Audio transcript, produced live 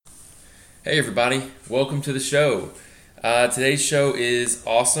Hey everybody, welcome to the show. Today's show is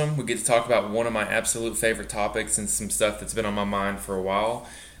awesome. We get to talk about one of my absolute favorite topics and some stuff that's been on my mind for a while.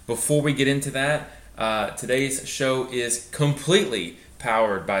 Before we get into that, today's show is completely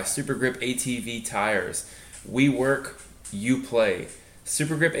powered by Super Grip ATV tires. We work, you play.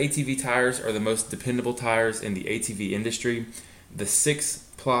 Super Grip ATV tires are the most dependable tires in the ATV industry. The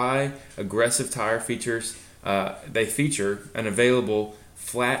 6-ply aggressive tire features, they feature an available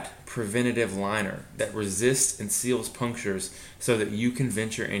flat preventative liner that resists and seals punctures so that you can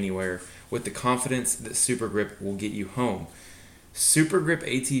venture anywhere with the confidence that Super Grip will get you home. Super Grip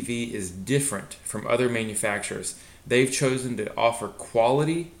ATV is different from other manufacturers. They've chosen to offer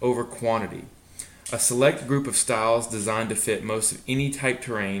quality over quantity. A select group of styles designed to fit most of any type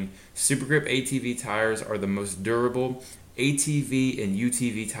terrain, Super Grip ATV tires are the most durable ATV and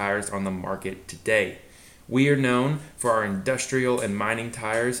UTV tires on the market today. We are known for our industrial and mining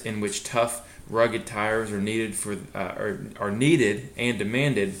tires, in which tough, rugged tires are needed and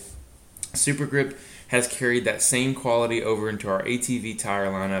demanded. Super Grip has carried that same quality over into our ATV tire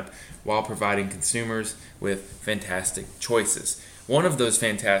lineup while providing consumers with fantastic choices. One of those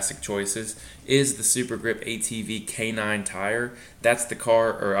fantastic choices is the Super Grip ATV K9 tire. That's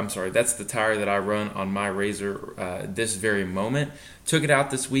the that's the tire that I run on my Razor this very moment. Took it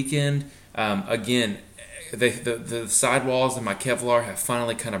out this weekend. Again, the sidewalls in my Kevlar have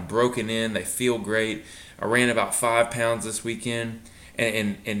finally kind of broken in. They feel great. I ran about 5 pounds this weekend,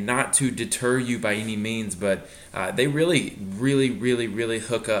 and not to deter you by any means, but they really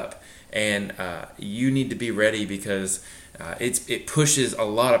hook up, and you need to be ready because it pushes a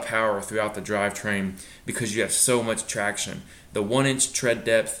lot of power throughout the drivetrain because you have so much traction. The 1-inch tread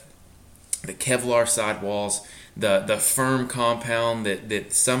depth, the Kevlar sidewalls, the firm compound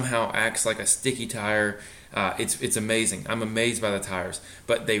that somehow acts like a sticky tire. It's amazing. I'm amazed by the tires,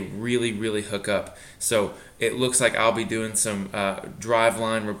 but they really hook up. So it looks like I'll be doing some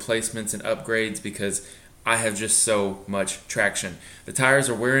driveline replacements and upgrades because I have just so much traction. The tires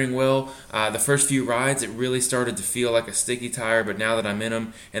are wearing well. The first few rides, it really started to feel like a sticky tire, but now that I'm in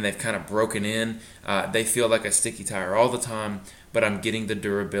them and they've kind of broken in, they feel like a sticky tire all the time, but I'm getting the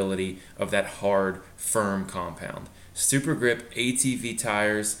durability of that hard, firm compound. Super Grip ATV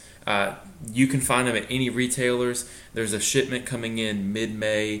tires, you can find them at any retailers. There's a shipment coming in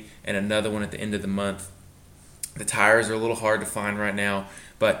mid-May and another one at the end of the month. The tires are a little hard to find right now,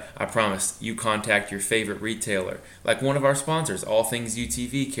 but I promise you contact your favorite retailer. Like one of our sponsors, All Things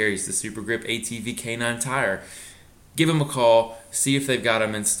UTV, carries the Super Grip ATV K9 tire. Give them a call, see if they've got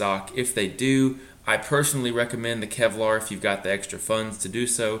them in stock. If they do, I personally recommend the Kevlar if you've got the extra funds to do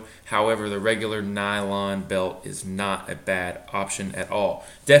so. However, the regular nylon belt is not a bad option at all.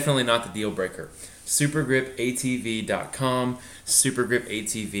 Definitely not the deal breaker. SuperGripATV.com,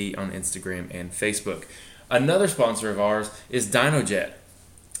 SuperGripATV on Instagram and Facebook. Another sponsor of ours is DynoJet.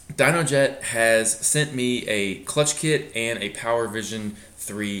 DynoJet has sent me a clutch kit and a Power Vision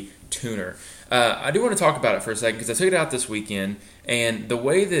 3 tuner. I do want to talk about it for a second because I took it out this weekend, and the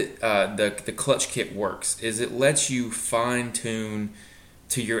way that the clutch kit works is it lets you fine-tune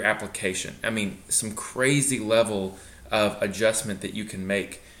to your application. I mean, some crazy level of adjustment that you can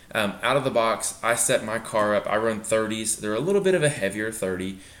make. Out of the box, I set my car up. I run 30s. They're a little bit of a heavier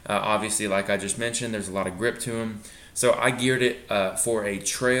 30. Obviously, like I just mentioned, there's a lot of grip to them. So I geared it for a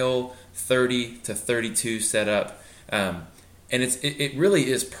trail 30 to 32 setup. And it really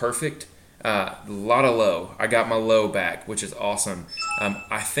is perfect. A lot of low. I got my low back, which is awesome.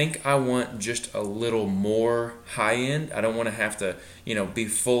 I think I want just a little more high end. I don't want to have to, be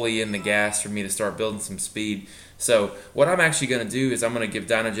fully in the gas for me to start building some speed. So what I'm actually going to do is I'm going to give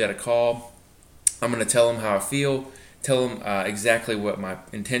DynoJet a call. I'm going to tell them how I feel, tell them exactly what my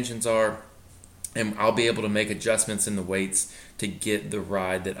intentions are, and I'll be able to make adjustments in the weights to get the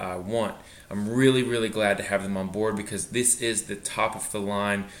ride that I want. I'm really glad to have them on board because this is the top of the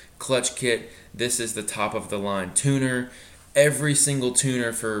line clutch kit. This is the top of the line tuner. Every single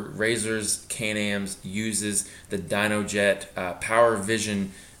tuner for Razors, Can-Ams uses the DynoJet Power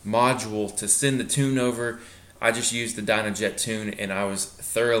Vision module to send the tune over. I just used the DynoJet tune and I was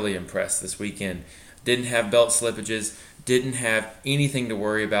thoroughly impressed this weekend. Didn't have belt slippages, didn't have anything to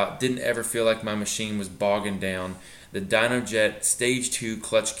worry about, didn't ever feel like my machine was bogging down. The DynoJet Stage 2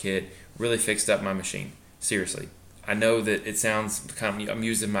 clutch kit really fixed up my machine. Seriously. I know that it sounds kind of, I'm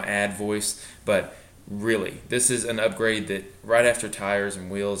using my ad voice, but really, this is an upgrade that right after tires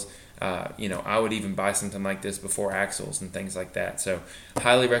and wheels, I would even buy something like this before axles and things like that. So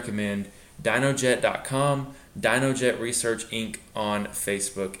highly recommend DynoJet.com, DynoJet Research Inc. on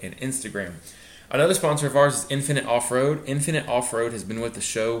Facebook and Instagram. Another sponsor of ours is Infinite Off-Road. Infinite Off-Road has been with the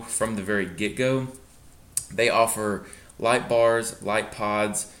show from the very get-go. They offer light bars, light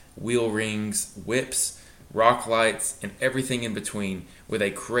pods, wheel rings, whips, rock lights, and everything in between with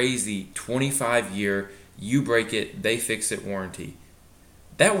a crazy 25-year you break it, they fix it warranty.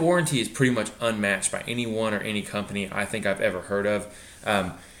 That warranty is pretty much unmatched by anyone or any company I think I've ever heard of.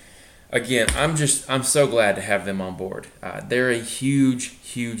 Again, I'm so glad to have them on board. They're a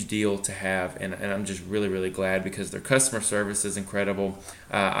huge deal to have, and I'm just really glad because their customer service is incredible.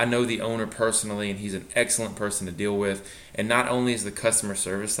 I know the owner personally, and he's an excellent person to deal with. And not only is the customer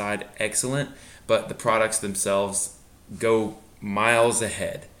service side excellent, but the products themselves go miles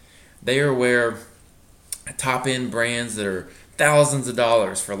ahead. They are where top-end brands that are thousands of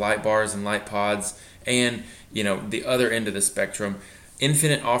dollars for light bars and light pods, and the other end of the spectrum.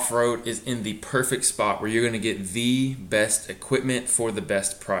 Infinite Off-Road is in the perfect spot where you're going to get the best equipment for the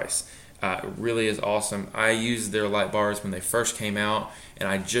best price. It really is awesome. I used their light bars when they first came out, and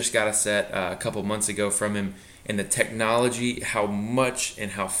I just got a set a couple months ago from him. And the technology, how much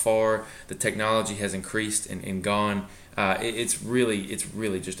and how far the technology has increased and gone, it's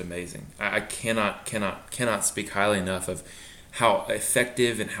really just amazing. I cannot speak highly enough of how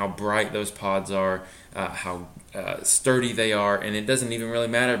effective and how bright those pods are, how sturdy they are, and it doesn't even really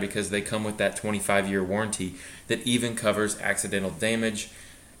matter because they come with that 25-year warranty that even covers accidental damage.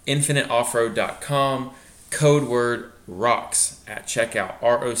 InfiniteOffroad.com, code word ROCKS at checkout,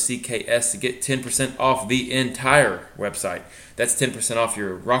 ROCKS, to get 10% off the entire website. That's 10% off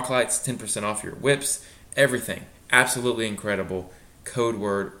your rock lights, 10% off your whips, everything. Absolutely incredible. Code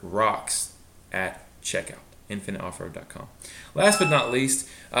word ROCKS at checkout. InfiniteOffroad.com. Last but not least,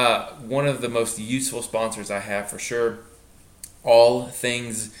 one of the most useful sponsors I have for sure, All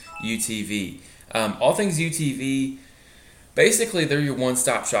Things UTV. All Things UTV, basically they're your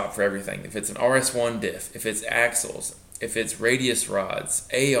one-stop shop for everything. If it's an RS1 diff, if it's axles, if it's radius rods,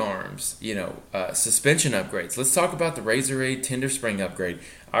 A-arms, suspension upgrades. Let's talk about the Razor Tender Spring upgrade.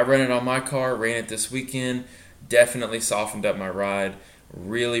 I run it on my car, ran it this weekend, definitely softened up my ride.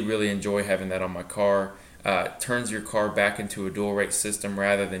 Really enjoy having that on my car. Turns your car back into a dual rate system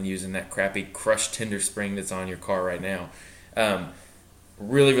rather than using that crappy crushed tender spring that's on your car right now.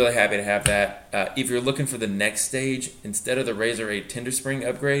 Really happy to have that. If you're looking for the next stage, instead of the Razor tender spring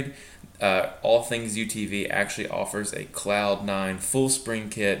upgrade, All Things UTV actually offers a Cloud 9 full spring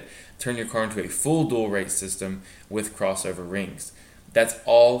kit. Turn your car into a full dual rate system with crossover rings. That's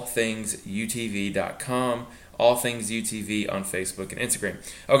allthingsutv.com. All Things UTV on Facebook and Instagram.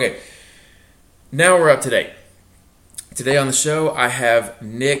 Okay. Now we're up to date. Today on the show, I have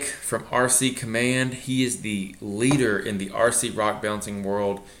Nick from RCCommand. He is the leader in the RC rock balancing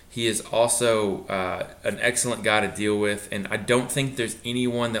world. He is also an excellent guy to deal with, and I don't think there's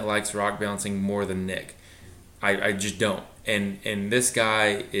anyone that likes rock balancing more than Nick. I just don't. And this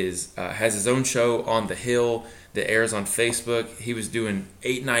guy has his own show on the Hill that airs on Facebook. He was doing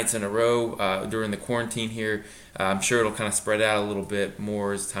 8 nights in a row during the quarantine here. I'm sure it'll kind of spread out a little bit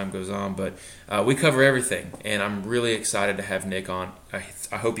more as time goes on, but we cover everything, and I'm really excited to have Nick on.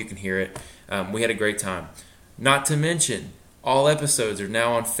 I hope you can hear it. We had a great time. Not to mention, all episodes are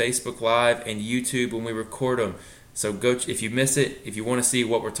now on Facebook Live and YouTube when we record them. So go if you miss it, if you want to see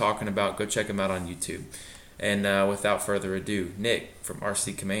what we're talking about, go check them out on YouTube. And without further ado, Nick from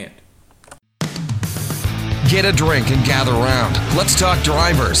RCCommand. Get a drink and gather round. Let's talk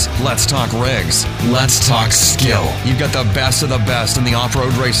drivers. Let's talk rigs. Let's talk skill. You've got the best of the best in the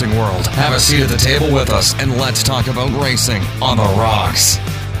off-road racing world. Have a seat at the table with us, and let's talk about racing on the rocks.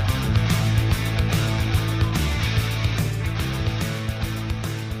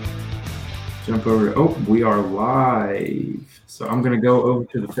 Jump over to, we are live. So I'm going to go over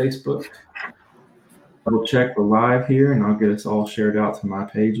to the Facebook. I'll check the live here, and I'll get us all shared out to my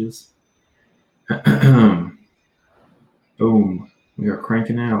pages. Boom. We are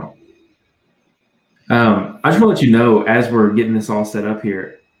cranking out. I just want to let you know, as we're getting this all set up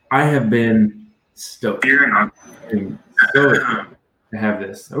here, I have been stoked. I'm stoked to have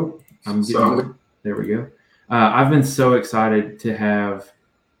this. There we go. I've been so excited to have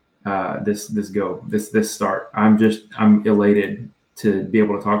this start. I'm elated to be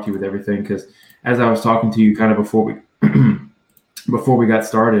able to talk to you with everything, because as I was talking to you kind of before we got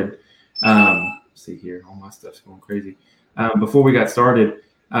started, see here, all my stuff's going crazy. Before we got started,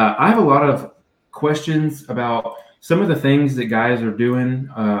 I have a lot of questions about some of the things that guys are doing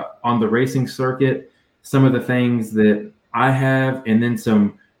on the racing circuit, some of the things that I have, and then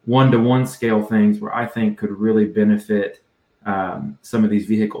some one-to-one scale things where I think could really benefit some of these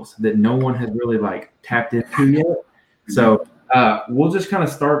vehicles that no one has really tapped into yet. So We'll just kind of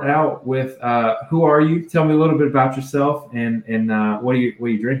start out with who are you? Tell me a little bit about yourself and what are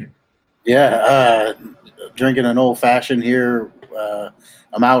you drinking? Yeah, drinking an old fashioned here.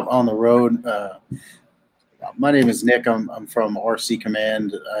 I'm out on the road. My name is Nick. I'm from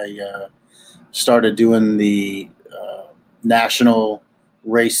RCCommand. I started doing the national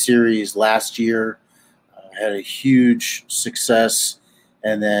race series last year. Had a huge success,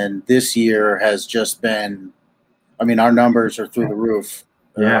 and then this year has just been. I mean, our numbers are through the roof.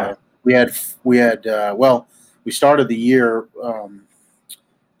 Yeah. We had well, we started the year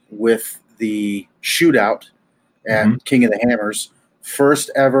with the shootout at King of the Hammers,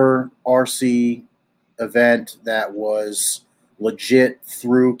 first ever RC event that was legit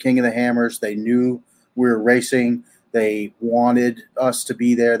through King of the Hammers. They knew we were racing. They wanted us to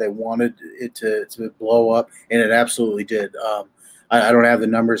be there. They wanted it to blow up, and it absolutely did. I don't have the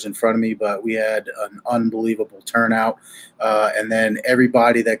numbers in front of me, but we had an unbelievable turnout. And then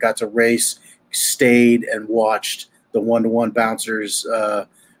everybody that got to race stayed and watched the one-to-one bouncers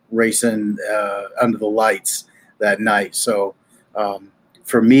racing under the lights that night. So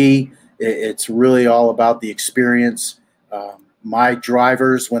for me, it's really all about the experience. My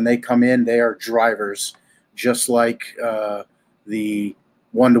drivers, when they come in, they are drivers, just like the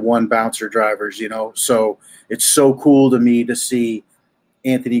one-to-one bouncer drivers, you know. So it's so cool to me to see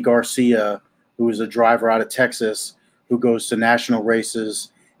Anthony Garcia, who is a driver out of Texas, who goes to national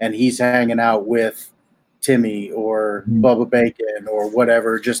races, and he's hanging out with Timmy or Bubba Bacon or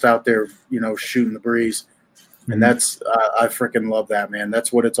whatever, just out there, you know, shooting the breeze. And that's I freaking love that, man.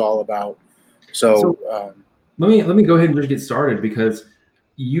 That's what it's all about. So let me go ahead and just get started, because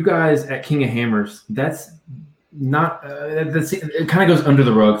you guys at King of Hammers, that's not it kind of goes under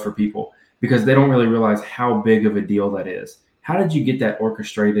the rug for people because they don't really realize how big of a deal that is. How did you get that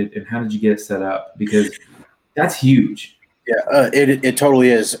orchestrated, and how did you get it set up? Because that's huge. Yeah, it totally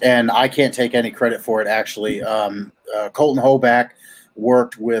is, and I can't take any credit for it. Actually, Colton Hoback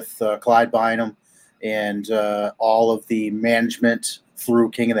worked with Clyde Bynum and all of the management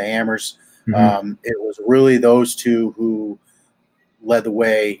through King of the Hammers. It was really those two who led the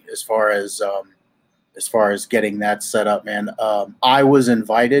way as far as getting that set up, man. I was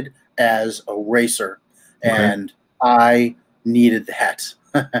invited as a racer, and I needed that.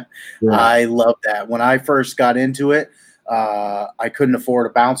 I love that. When I first got into it, I couldn't afford a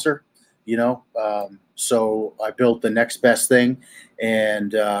bouncer, you know, so I built the next best thing,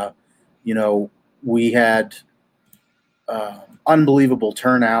 and you know, we had unbelievable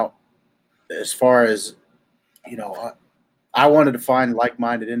turnout. As far as, you know, I wanted to find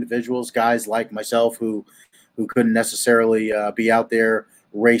like-minded individuals, guys like myself who couldn't necessarily be out there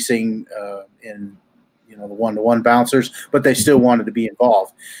racing in, you know, the one-to-one bouncers, but they still wanted to be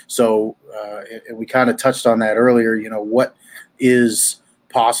involved. So and we kind of touched on that earlier. You know, what is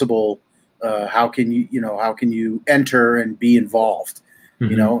possible? How can you enter and be involved?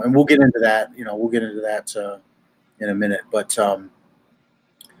 You know, and we'll get into that. You know, we'll get into that in a minute, but.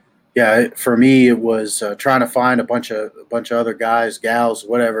 Yeah, for me, it was trying to find a bunch of other guys, gals,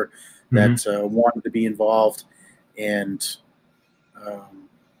 whatever, that wanted to be involved, and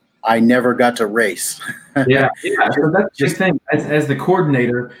I never got to race. Yeah. So that's the thing. As the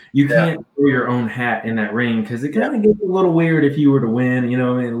coordinator, you can't throw your own hat in that ring, because it kind of gets a little weird if you were to win. You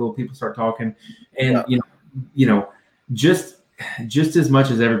know, and little people start talking, and you know, just as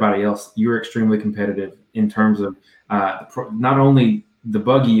much as everybody else, you're extremely competitive in terms of not only the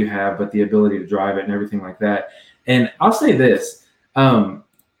buggy you have, but the ability to drive it and everything like that. And I'll say this, I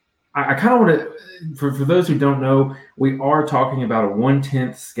kind of want to, for those who don't know, we are talking about a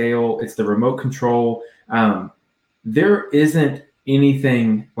 1/10 scale. It's the remote control. There isn't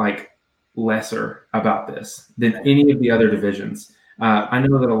anything like lesser about this than any of the other divisions. I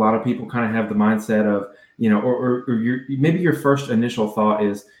know that a lot of people kind of have the mindset of, you know, or maybe your first initial thought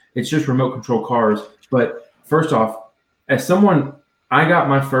is it's just remote control cars. But first off, as someone, I got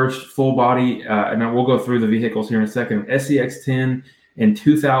my first full body, and we'll go through the vehicles here in a second, SCX-10 in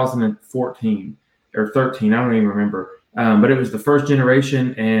 2014 or 13. I don't even remember. But it was the first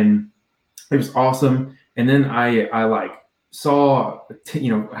generation, and it was awesome. And then I like saw, you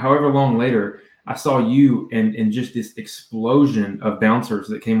know, however long later, I saw you and just this explosion of bouncers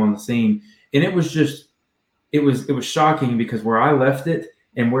that came on the scene. And it was just, it was shocking, because where I left it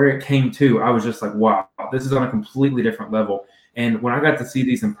and where it came to, I was just like, wow, this is on a completely different level. And when I got to see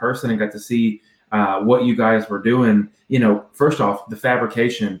these in person and got to see what you guys were doing, you know, first off, the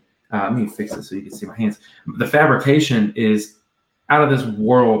fabrication, let me fix this so you can see my hands. The fabrication is out of this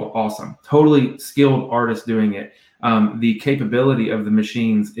world awesome. Totally skilled artists doing it. The capability of the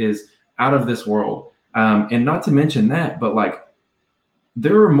machines is out of this world. And not to mention that, but like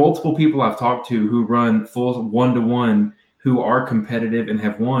there are multiple people I've talked to who run full 1-to-1 who are competitive and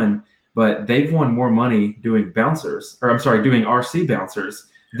have won, but they've won more money doing bouncers, or I'm sorry, doing RC bouncers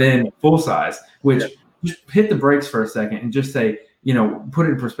than full size, which just hit the brakes for a second and just say, put it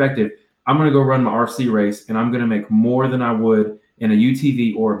in perspective. I'm going to go run my RC race and I'm going to make more than I would in a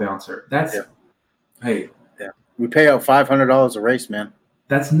UTV or a bouncer. That's, hey. Yeah. We pay out $500 a race, man.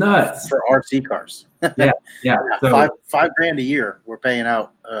 That's nuts. For RC cars. Yeah. So, $5,000 a year we're paying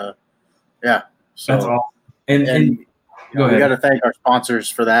out. So that's awesome. And we got to thank our sponsors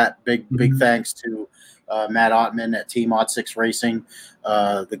for that. Big thanks to Matt Ottman at Team Ot6 Racing,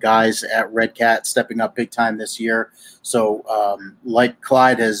 the guys at Red Cat stepping up big time this year. So like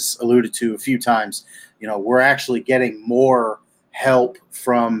Clyde has alluded to a few times, we're actually getting more help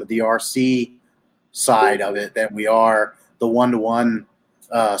from the RC side of it than we are the 1-to-1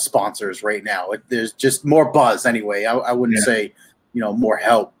 sponsors right now. There's just more buzz anyway. I wouldn't say, more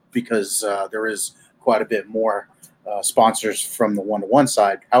help, because there is quite a bit more sponsors from the 1-to-1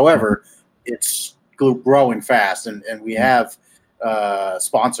 side. However, it's growing fast, and we have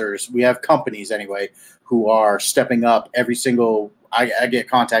sponsors. We have companies anyway who are stepping up every single. I get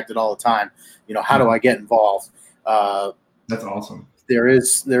contacted all the time. How do I get involved? That's awesome. There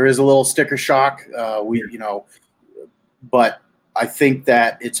is a little sticker shock. But I think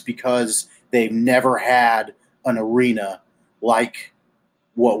that it's because they've never had an arena like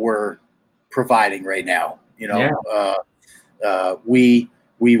what we're providing right now. We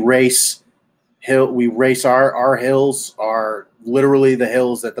race our hills are literally the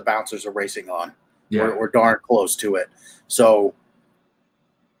hills that the bouncers are racing on. We're darn close to it. So,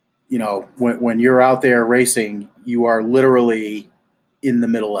 when you're out there racing, you are literally in the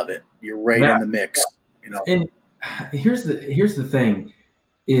middle of it. You're right in the mix. And here's the thing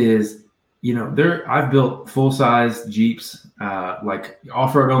is, I've built full size Jeeps, like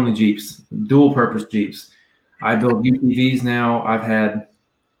off-road only Jeeps, dual purpose Jeeps. I build UTVs now. I've had,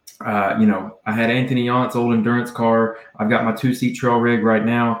 I had Anthony Yaunt's old endurance car. I've got my 2-seat trail rig right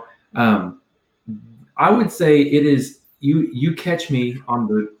now. I would say it is, you catch me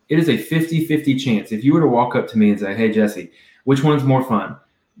it is a 50-50 chance. If you were to walk up to me and say, hey, Jesse, which one's more fun?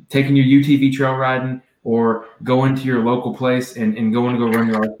 Taking your UTV trail riding or going to your local place and going to go run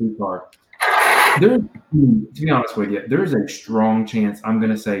your RC car? To be honest with you, there is a strong chance I'm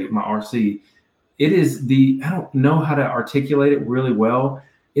going to say my RC. It is I don't know how to articulate it really well.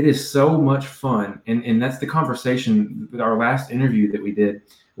 It is so much fun. And that's the conversation with our last interview that we did,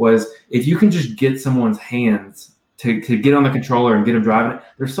 was if you can just get someone's hands to get on the controller and get them driving it,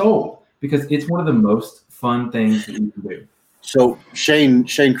 they're sold, because it's one of the most fun things that you can do. So Shane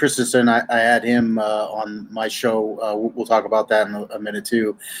Christensen, I had him on my show. We'll talk about that in a minute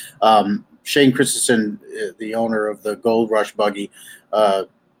too. Shane Christensen, the owner of the Gold Rush buggy,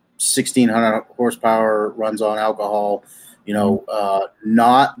 1,600 horsepower, runs on alcohol.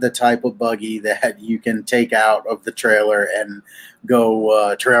 Not the type of buggy that you can take out of the trailer and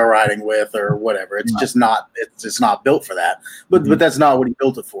go trail riding with or whatever. It's just not. It's not built for that. But that's not what he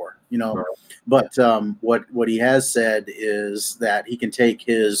built it for. Right. But what he has said is that he can take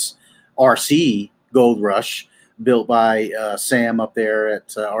his RC Gold Rush, built by Sam up there at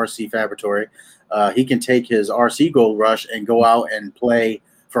RC Fabricatory. He can take his RC Gold Rush and go out and play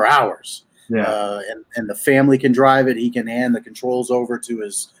for hours. And the family can drive it. He can hand the controls over to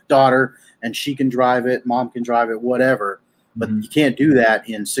his daughter, and she can drive it. Mom can drive it, whatever. But you can't do that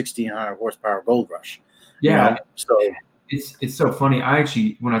in 1,600 horsepower Gold Rush. So it's so funny. I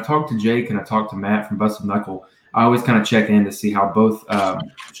actually, when I talk to Jake and I talk to Matt from Busted Knuckle, I always kind of check in to see how both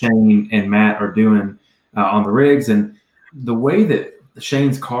Shane and Matt are doing on the rigs. And the way that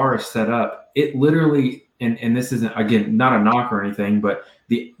Shane's car is set up, it literally, and this isn't, again, not a knock or anything, but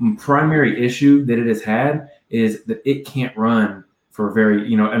the primary issue that it has had is that it can't run for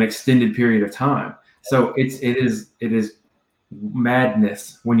an extended period of time. So it is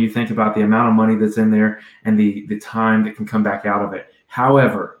madness when you think about the amount of money that's in there and the time that can come back out of it.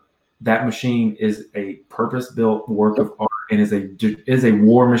 However, that machine is a purpose-built work of art and is a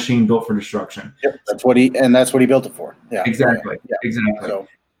war machine built for destruction. Yep, that's what he built it for. Yeah, exactly. So,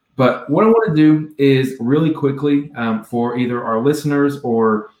 but what I want to do is really quickly for either our listeners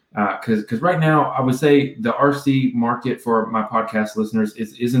or because right now I would say the RC market for my podcast listeners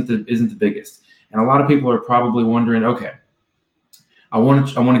isn't the biggest, and a lot of people are probably wondering, okay, I want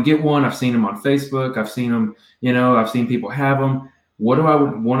to get one. I've seen them on Facebook. I've seen them, I've seen people have them. What do I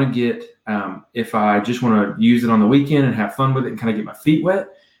want to get if I just want to use it on the weekend and have fun with it and kind of get my feet wet?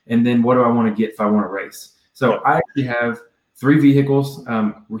 And then what do I want to get if I want to race? So I actually have 3 vehicles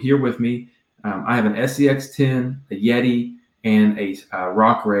here with me. I have an SCX-10, a Yeti, and a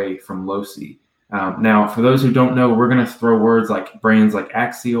Rock Ray from Losi. Now, for those who don't know, we're going to throw words like brands like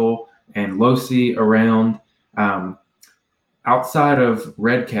Axial and Losi around. Outside of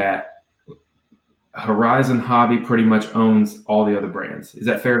Red Cat, Horizon Hobby pretty much owns all the other brands. Is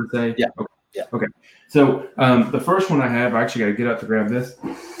that fair to say? Yeah. Okay. Yeah. Okay. So the first one I have, I actually got to get up to grab this.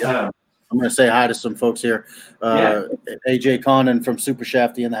 I'm going to say hi to some folks here. AJ Condon from Super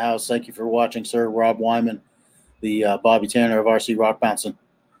Shafty in the house. Thank you for watching, sir. Rob Wyman, the Bobby Tanner of RC Rock Bouncing.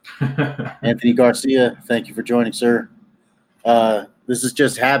 Anthony Garcia, thank you for joining, sir. This is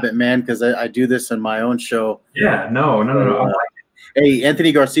just habit, man, because I do this in my own show. Yeah, no. Hey,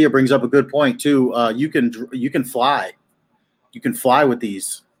 Anthony Garcia brings up a good point too. You can fly. You can fly with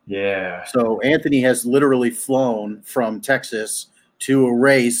these. Yeah. So Anthony has literally flown from Texas to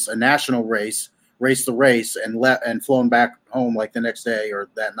a national race, raced the race, and flown back home like the next day or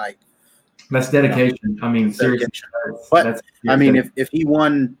that night. That's dedication. I mean, seriously. But I mean, if he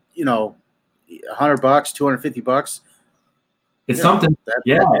won, $100, $250, it's something. That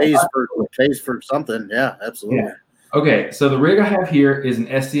pays for something. Yeah, absolutely. Yeah. Okay, so the rig I have here is an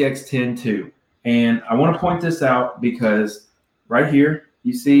SCX-10-2, and I want to point this out because right here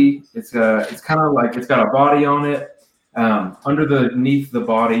you see it's kind of like it's got a body on it. Underneath the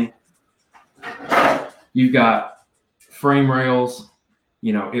body, you've got frame rails.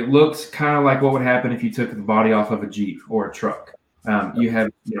 It looks kind of like what would happen if you took the body off of a Jeep or a truck. You have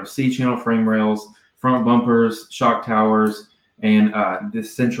C-channel frame rails, front bumpers, shock towers, and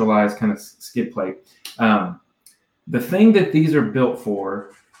this centralized kind of skid plate. The thing that these are built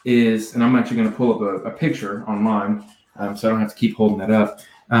for is, and I'm actually going to pull up a picture online, so I don't have to keep holding that up.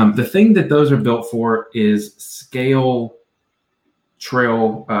 The thing that those are built for is scale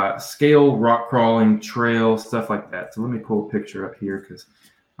rock crawling, trail, stuff like that. So let me pull a picture up here because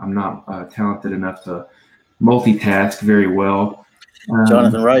I'm not talented enough to multitask very well.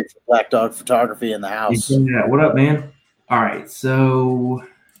 Jonathan Wright, Black Dog Photography in the house. Yeah, what up, man? All right, so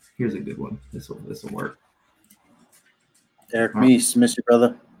here's a good one. This will work. Eric Meese, miss you,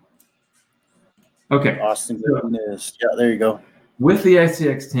 brother. Okay. Austin Goodness. Yeah, there you go. With the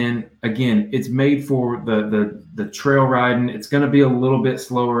SCX-10, again, it's made for the trail riding. It's going to be a little bit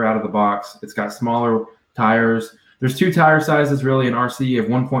slower out of the box. It's got smaller tires. There's two tire sizes, really, in RC. You have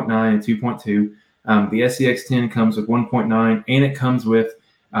 1.9 and 2.2. The SCX-10 comes with 1.9, and it comes with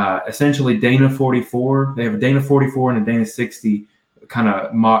essentially Dana 44. They have a Dana 44 and a Dana 60 kind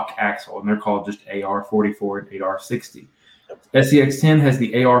of mock axle, and they're called just AR44 and AR60. SCX-10 has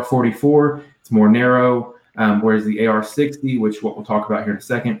the AR44. It's more narrow, whereas the AR60, which what we'll talk about here in a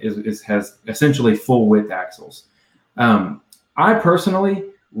second, has essentially full width axles. I personally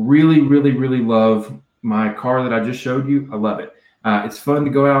really, really, really love my car that I just showed you. I love it. It's fun to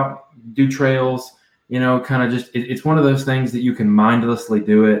go out, do trails, kind of just, it's one of those things that you can mindlessly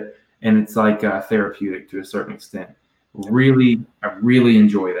do it. And it's like therapeutic to a certain extent. I really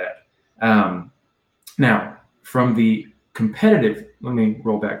enjoy that. Now, from the competitive, let me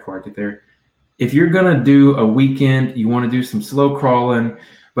roll back before I get there. If you're going to do a weekend, you want to do some slow crawling,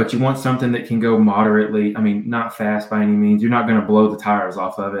 but you want something that can go moderately. I mean, not fast by any means. You're not going to blow the tires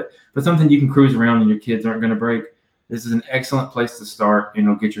off of it, but something you can cruise around and your kids aren't going to break. This is an excellent place to start and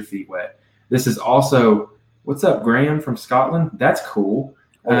it'll get your feet wet. This is also, what's up, Graham from Scotland? That's cool.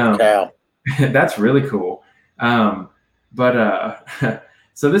 That's really cool.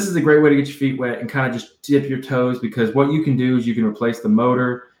 So this is a great way to get your feet wet and kind of just dip your toes, because what you can do is you can replace the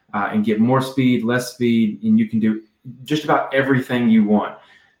motor and get more speed, less speed, and you can do just about everything you want.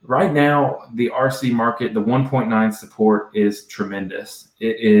 Right now, the RC market, the 1.9 support is tremendous.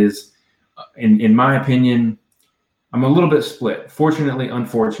 It is, in my opinion, I'm a little bit split. Fortunately,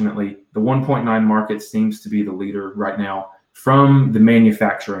 unfortunately, the 1.9 market seems to be the leader right now from the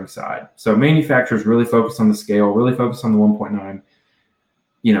manufacturing side. So manufacturers really focus on the scale, really focus on the 1.9.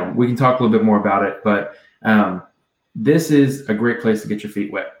 We can talk a little bit more about it, but this is a great place to get your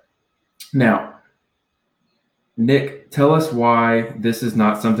feet wet. Now, Nick, tell us why this is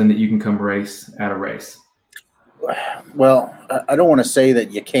not something that you can come race at a race. Well, I don't want to say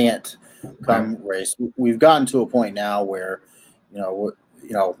that you can't come race. We've gotten to a point now where,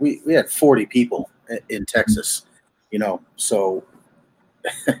 we had 40 people in Texas, so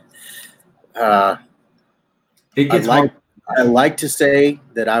I like to say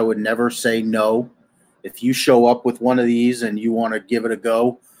that I would never say no. If you show up with one of these and you want to give it a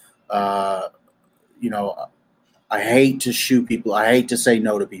go, I hate to shoot people. I hate to say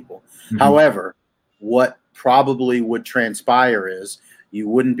no to people. Mm-hmm. However, what probably would transpire is you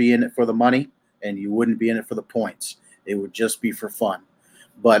wouldn't be in it for the money and you wouldn't be in it for the points. It would just be for fun.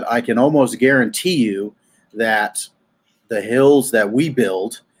 But I can almost guarantee you that the hills that we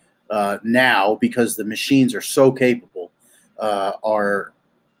build now, because the machines are so capable, are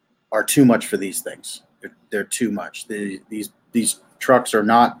too much for these things. They're too much. These trucks are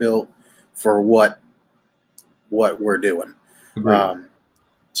not built for what we're doing. In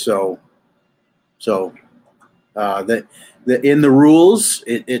the rules,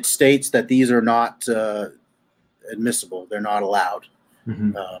 it states that these are not admissible. They're not allowed.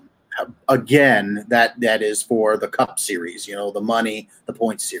 Mm-hmm. Again, that is for the Cup Series, the money, the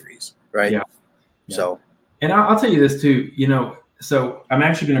points series, right? Yeah. So, and I'll tell you this too, so I'm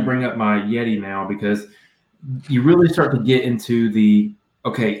actually going to bring up my Yeti now, because you really start to get into even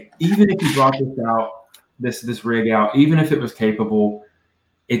if you brought this rig out, even if it was capable,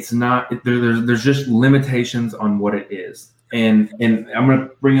 it's not, there's just limitations on what it is. And I'm going to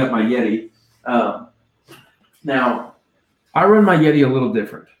bring up my Yeti. Now, I run my Yeti a little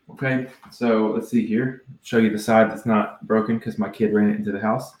different. Okay, so let's see here. Show you the side that's not broken because my kid ran it into the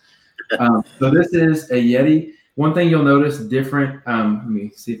house. So this is a Yeti. One thing you'll notice different. Let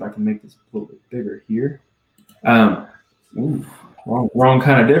me see if I can make this a little bit bigger here. Wrong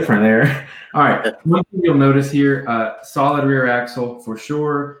kind of different there. All right. One thing you'll notice here: solid rear axle for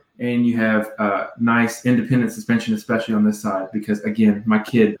sure, and you have nice independent suspension, especially on this side, because again, my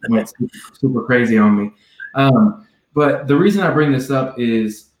kid went super crazy on me. But the reason I bring this up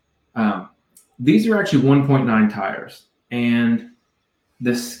is these are actually 1.9 tires, and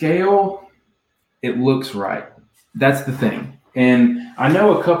the scale, it looks right. That's the thing. And I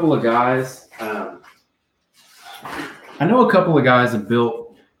know a couple of guys. Have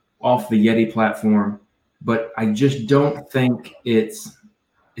built off the Yeti platform, but I just don't think it's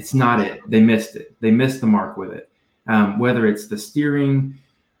not it. They missed it. They missed the mark with it. Whether it's the steering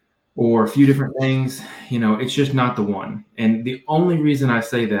or a few different things, it's just not the one. And the only reason I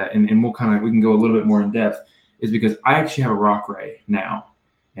say that, and we can go a little bit more in depth, is because I actually have a Rock Ray now.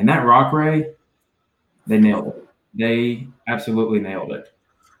 And that Rock Ray, they nailed it. They absolutely nailed it.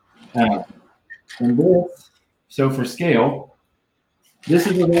 And this, so for scale, this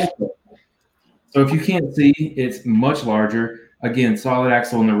is a axle. So if you can't see, it's much larger. Again, solid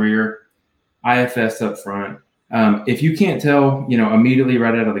axle in the rear, IFS up front. If you can't tell, immediately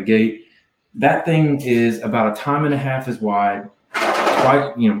right out of the gate, that thing is about a time and a half as wide,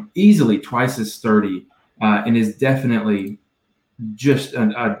 easily twice as sturdy, and is definitely just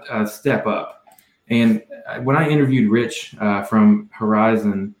a step up. And when I interviewed Rich from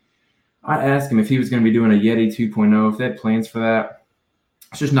Horizon, I asked him if he was going to be doing a Yeti 2.0, if they had plans for that.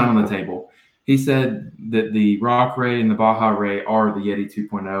 It's just not on the table. He said that the Rock Ray and the Baja Ray are the Yeti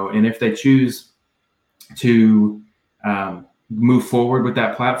 2.0, and if they choose to move forward with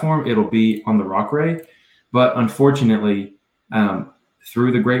that platform, it'll be on the Rock Ray. But unfortunately,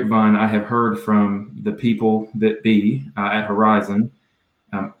 through the grapevine, I have heard from the people that be at Horizon,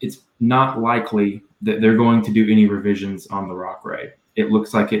 it's not likely that they're going to do any revisions on the Rock Ray. It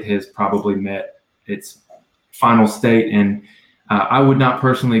looks like it has probably met its final state, and I would not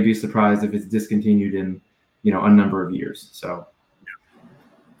personally be surprised if it's discontinued in, a number of years. So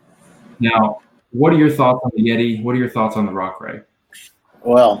now, what are your thoughts on the Yeti? What are your thoughts on the Rock Ray?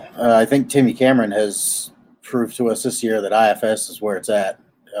 Well, I think Timmy Cameron has proved to us this year that IFS is where it's at.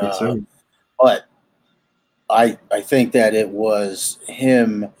 Yes, sir. But I think that it was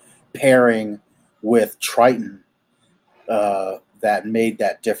him pairing with Triton that made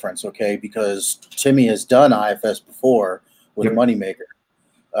that difference, okay? Because Timmy has done IFS before with Moneymaker.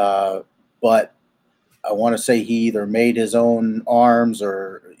 But I want to say he either made his own arms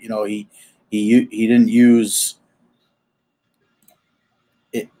or, he didn't use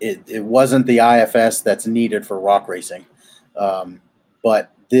it. It wasn't the IFS that's needed for rock racing.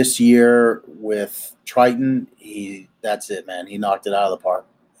 But this year with Triton, that's it, man. He knocked it out of the park.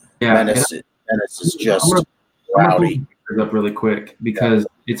 Yeah, Menace is just rowdy. Up really quick because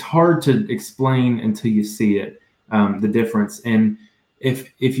it's hard to explain until you see it, the difference. And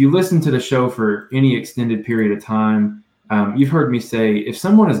if you listen to the show for any extended period of time, you've heard me say, if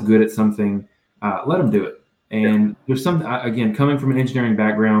someone is good at something, let them do it. And there's something, again, coming from an engineering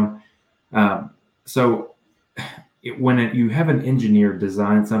background. When you have an engineer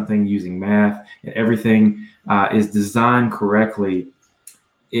design something using math and everything is designed correctly,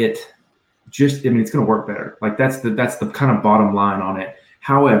 it's going to work better. Like that's the kind of bottom line on it.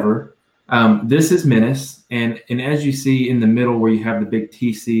 However, this is Menace, and as you see in the middle where you have the big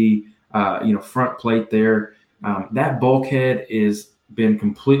TC, front plate there, that bulkhead is been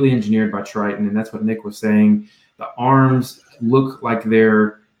completely engineered by Triton, and that's what Nick was saying. The arms look like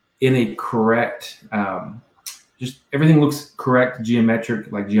they're in a correct, just everything looks correct,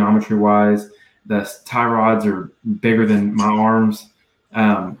 geometry wise. The tie rods are bigger than my arms.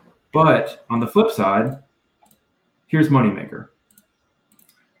 But on the flip side, here's Moneymaker.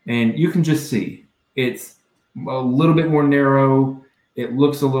 And you can just see it's a little bit more narrow. It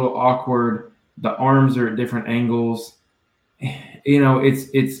looks a little awkward. The arms are at different angles. You know,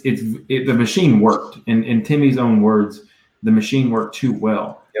 the machine worked. In Timmy's own words, the machine worked too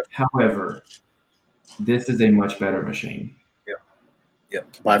well. Yep. However, this is a much better machine. Yep.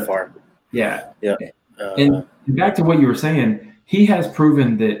 By far. Yeah. Yeah. And back to what you were saying, he has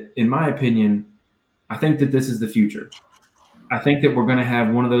proven that, in my opinion, I think that this is the future. I think that we're going to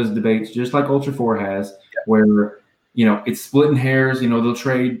have one of those debates, just like Ultra 4 has, where, you know, it's splitting hairs. You know, they'll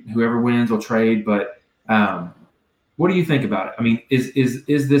trade. Whoever wins will trade. But what do you think about it? I mean, is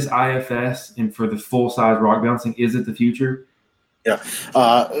this IFS and for the full size rock bouncing, is it the future? Yeah.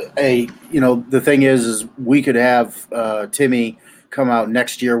 The thing is we could have Timmy come out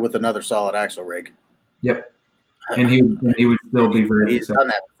next year with another solid axle rig. Yep. And he would still be very He's done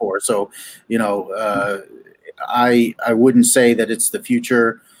that before. So, you know, I wouldn't say that it's the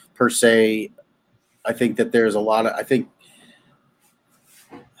future per se. I think that there's a lot of,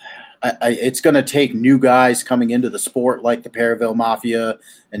 it's going to take new guys coming into the sport like the Periville Mafia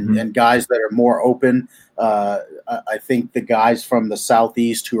and guys that are more open. I think the guys from the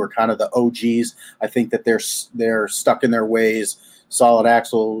Southeast who are kind of the OGs, I think that they're stuck in their ways. Solid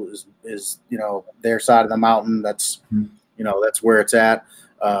axle is you know, their side of the mountain. That's, you know, that's where it's at.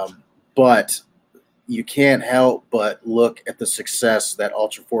 But you can't help but look at the success that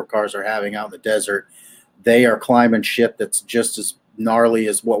Ultra 4 cars are having out in the desert. They are climbing shit that's just as gnarly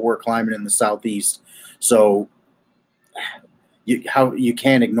as what we're climbing in the Southeast. So you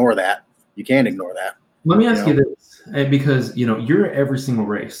can't ignore that. You can't ignore that. Let me ask you this, because, you know, you're at every single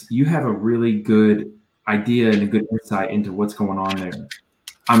race. You have a really good idea and a good insight into what's going on there.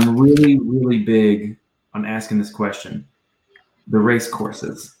 I'm really, really big on asking this question. The race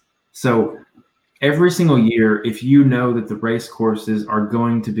courses. So every single year, if you know that the race courses are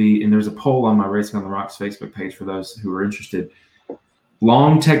going to be, and there's a poll on my Racing on the Rocks Facebook page for those who are interested,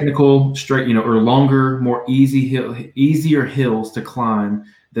 long technical straight, you know, or longer, more easier hills to climb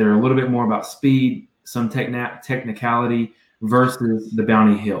that are a little bit more about speed, some technicality versus the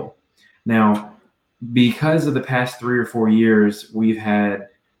Bounty Hill. Now, because of the past 3 or 4 years, we've had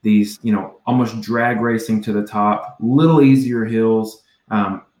these, you know, almost drag racing to the top, little easier hills.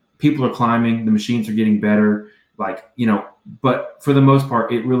 People are climbing, the machines are getting better, like, you know, but for the most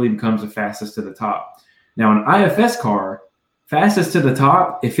part, it really becomes the fastest to the top. Now, an IFS car, fastest to the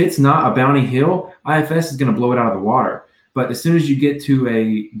top, if it's not a Bounty Hill, IFS is going to blow it out of the water. But as soon as you get to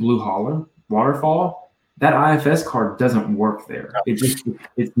a Blue Holler waterfall, that IFS car doesn't work there.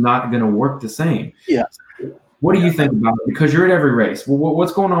 It's not going to work the same. Yeah. What do you think about it? Because you're at every race.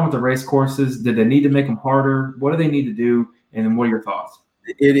 What's going on with the race courses? Did they need to make them harder? What do they need to do? And then what are your thoughts?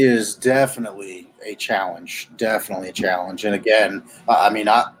 It is definitely a challenge. Definitely a challenge. And again, I mean,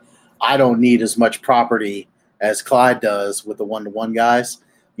 I don't need as much property as Clyde does with the 1-to-1 guys.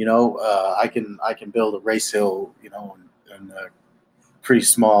 You know, I can build a race hill, you know, in a pretty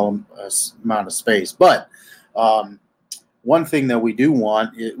small amount of space. But one thing that we do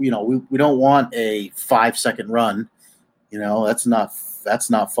want, you know, we don't want a 5-second run. You know, that's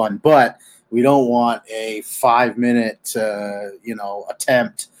not fun. But we don't want a 5-minute, you know,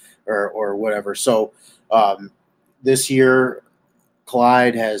 attempt or whatever. So this year,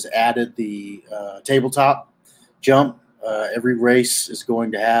 Clyde has added the tabletop jump. Every race is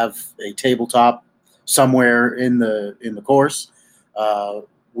going to have a tabletop somewhere in the course.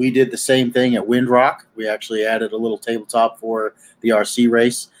 We did the same thing at Windrock. We actually added a little tabletop for the RC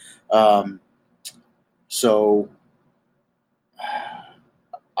race. So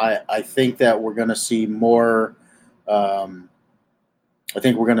I think that we're going to see more. I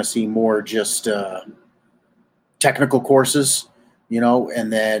think we're going to see more just technical courses, you know,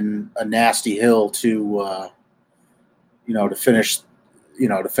 and then a nasty hill to, you know, to finish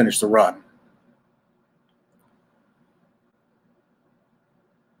the run.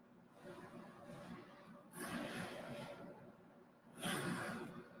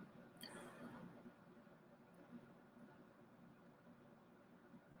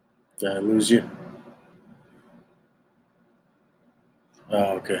 Did I lose you?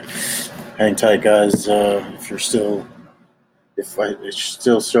 Oh, okay. Hang tight, guys. If it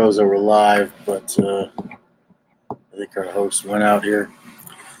still shows that we're live, but I think our host went out here.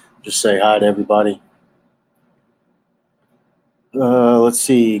 Just say hi to everybody. Let's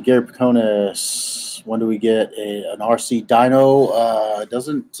see. Gary Piconis. When do we get an RC dyno?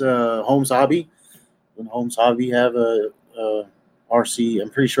 Doesn't Holmes Hobby have a RC? I'm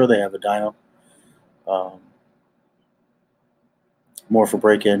pretty sure they have a dyno. More for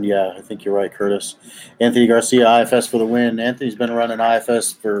break-in. Yeah, I think you're right, Curtis. Anthony Garcia, IFS for the win. Anthony's been running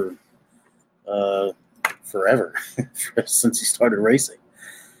IFS for forever, since he started racing.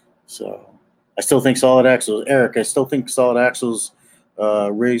 So I still think solid axles. Eric, I still think solid axles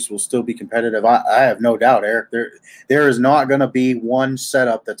rigs will still be competitive. I have no doubt, Eric. There is not going to be one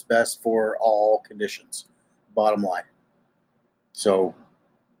setup that's best for all conditions, bottom line. So,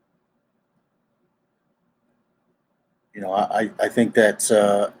 I think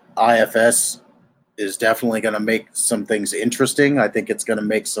that IFS is definitely going to make some things interesting. I think it's going to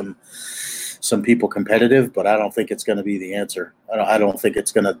make some people competitive, but I don't think it's going to be the answer. I don't think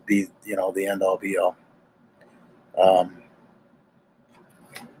it's going to be, the end all be all.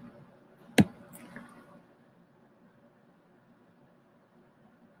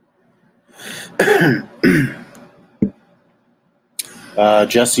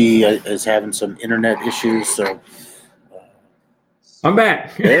 Jesse is having some internet issues, so I'm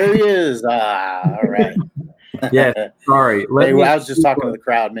back. there he is. All right. Yeah, sorry. I was just talking to the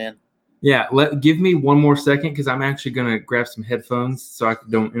crowd, man. Yeah, give me one more second because I'm actually going to grab some headphones so I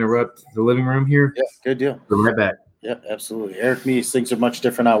don't interrupt the living room here. Yeah, good deal. Be right back. Yeah, absolutely. Eric Meese, things are much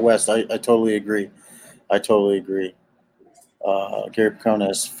different out west. I totally agree. Gary Picone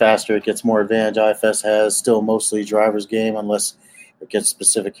has faster. It gets more advantage. IFS has still mostly driver's game unless it gets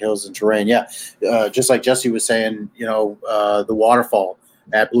specific hills and terrain. Yeah, just like Jesse was saying, the waterfall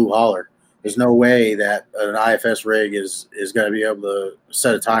at Blue Holler. There's no way that an IFS rig is going to be able to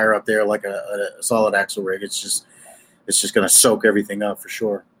set a tire up there like a solid axle rig. It's just going to soak everything up for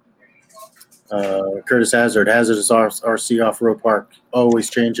sure. Curtis Hazardous RC off-road park,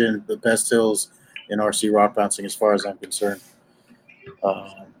 always changing the best hills in RC rock bouncing as far as I'm concerned.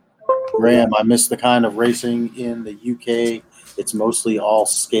 Graham, I miss the kind of racing in the UK. It's mostly all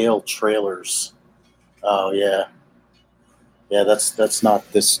scale trailers. Oh yeah. Yeah, that's not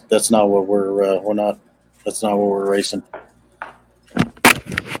what we're racing.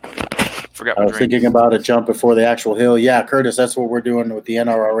 Forgot. I was thinking about a jump before the actual hill. Yeah, Curtis, that's what we're doing with the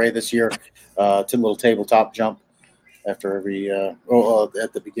NRRA this year. A little tabletop jump after every at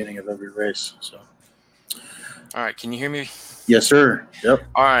the beginning of every race. So. All right, can you hear me? Yes, sir. Yep.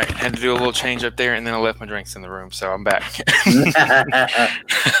 All right, had to do a little change up there, and then I left my drinks in the room, so I'm back.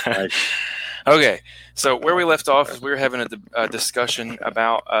 Nice. Okay, so where we left off is we were having a discussion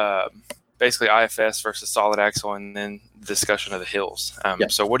about basically IFS versus solid axle, and then the discussion of the hills.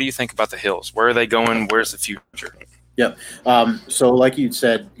 Yep. So what do you think about the hills? Where are they going? Where's the future? Yep. So like you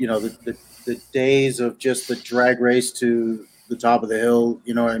said, the days of just the drag race to the top of the hill,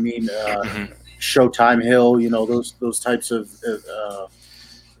 you know what I mean? Showtime Hill, those types of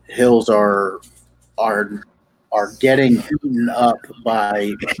hills are getting beaten up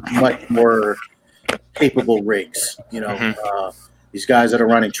by much more capable rigs. These guys that are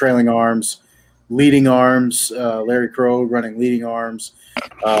running trailing arms, leading arms, Larry Crow running leading arms,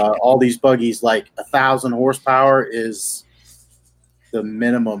 all these buggies, like 1,000 horsepower is the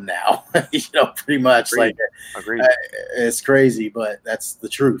minimum now. Pretty much. Agreed. Like it's crazy, but that's the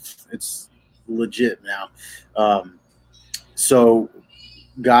truth. It's legit now. So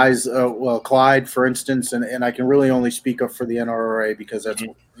guys, Clyde, for instance, and I can really only speak up for the NRRA because that's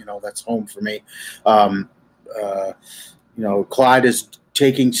that's home for me. Clyde is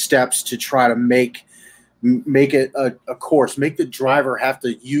taking steps to try to make it a course, make the driver have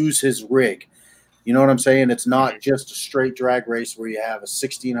to use his rig. You know what I'm saying? It's not just a straight drag race where you have a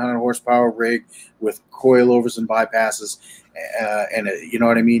 1,600 horsepower rig with coilovers and bypasses. You know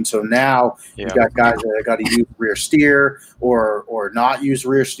what I mean? So now you got guys that got to use rear steer or not use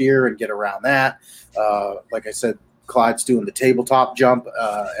rear steer and get around that. Like I said, Clyde's doing the tabletop jump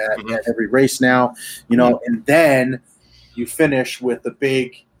at every race now, and then you finish with the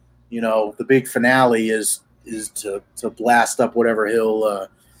big, the big finale is to blast up whatever hill,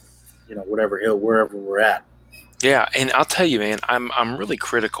 wherever we're at. Yeah, and I'll tell you, man, I'm really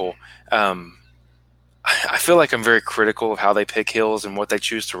critical. I feel like I'm very critical of how they pick hills and what they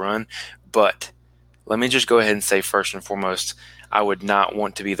choose to run, but let me just go ahead and say first and foremost, I would not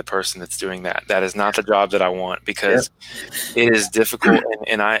want to be the person that's doing that. That is not the job that I want because it is difficult.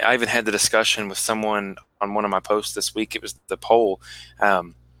 And I even had the discussion with someone on one of my posts this week. It was the poll.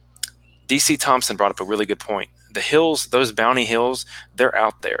 DC Thompson brought up a really good point. The hills, those bounty hills, they're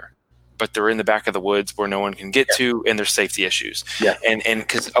out there, but they're in the back of the woods where no one can get to, and there's safety issues. Yeah. And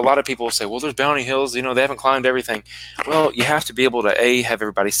because a lot of people will say, well, there's bounty hills, they haven't climbed everything. Well, you have to be able to, A, have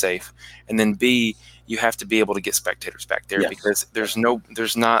everybody safe, and then B, you have to be able to get spectators back there because there's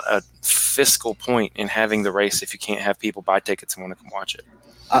not a fiscal point in having the race if you can't have people buy tickets and want to come watch it.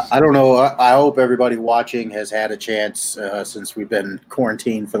 I don't know. I hope everybody watching has had a chance since we've been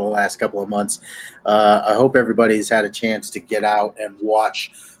quarantined for the last couple of months. I hope everybody's had a chance to get out and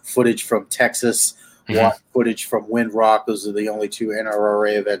watch footage from Texas, watch footage from Wind Rock. Those are the only two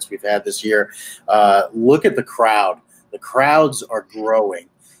NRRA events we've had this year. Look at the crowd. The crowds are growing.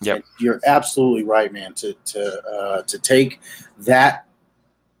 Yep. And you're absolutely right, man. To take that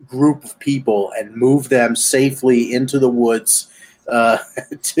group of people and move them safely into the woods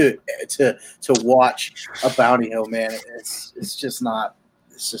to watch a bounty hill, man, it's just not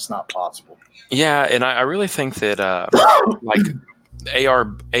possible. Yeah, and I really think that like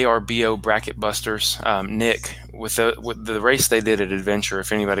ARBO Bracket Busters, Nick, with the race they did at Adventure,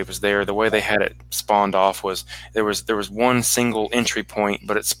 if anybody was there, the way they had it spawned off was there was one single entry point,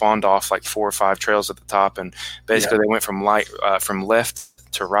 but it spawned off like 4 or 5 trails at the top, and basically they went from left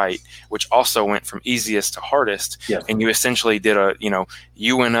to right, which also went from easiest to hardest. Yes. And you essentially did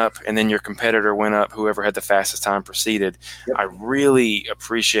you went up and then your competitor went up, whoever had the fastest time proceeded. Yep. I really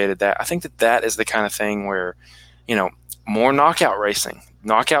appreciated that. I think that is the kind of thing where, more knockout racing.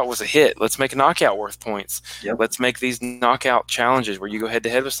 Knockout was a hit. Let's make a knockout worth points. Yep. Let's make these knockout challenges where you go head to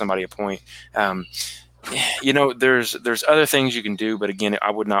head with somebody a point. There's other things you can do, but again,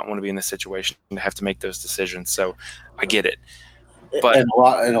 I would not want to be in this situation to have to make those decisions. So I get it. But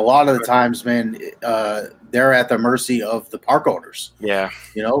and a lot of the times, man, they're at the mercy of the park owners. Yeah.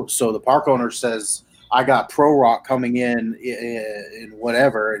 So the park owner says, I got Pro Rock coming in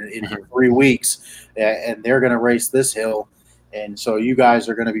whatever in 3 weeks, and they're going to race this hill, and so you guys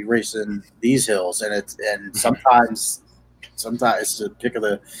are going to be racing these hills, and sometimes it's the pick of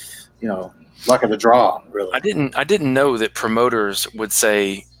the, luck of the draw. Really, I didn't know that promoters would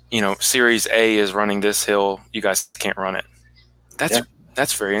say, Series A is running this hill, you guys can't run it.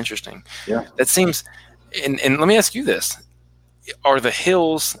 That's very interesting. Yeah, that seems. And let me ask you this. Are the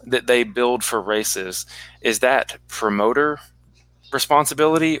hills that they build for races, is that promoter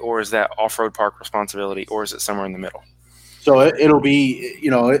responsibility, or is that off-road park responsibility, or is it somewhere in the middle? So it'll be,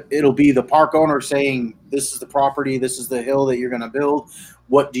 it'll be the park owner saying, this is the property, this is the hill that you're going to build.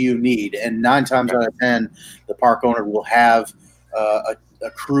 What do you need? And 9 times out of 10, the park owner will have a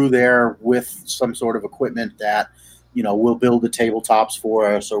crew there with some sort of equipment that, we'll build the tabletops for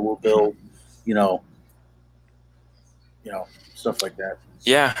us, or we'll build, stuff like that.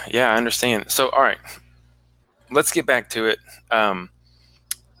 Yeah, I understand. So, all right, let's get back to it.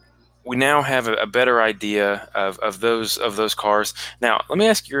 We now have a better idea of those cars. Now, let me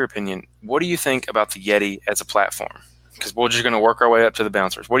ask your opinion. What do you think about the Yeti as a platform? Because we're just going to work our way up to the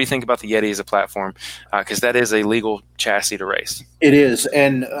bouncers. What do you think about the Yeti as a platform? Because that is a legal chassis to race. It is,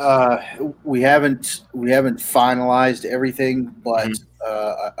 and we haven't finalized everything, but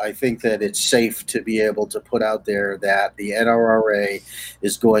I think that it's safe to be able to put out there that the NRRA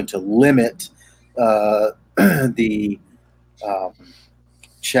is going to limit the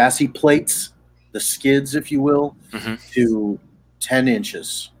chassis plates, the skids, if you will, to 10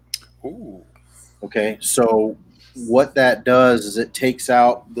 inches. Ooh. Okay, so what that does is it takes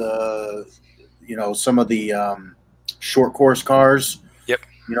out the, some of the short course cars. Yep.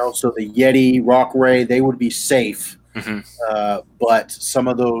 So the Yeti, Rock Ray, they would be safe. But some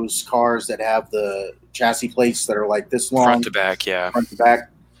of those cars that have the chassis plates that are like this long, front to back,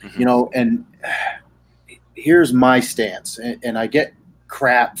 and here's my stance, and I get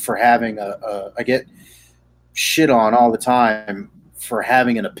crap for having I get shit on all the time for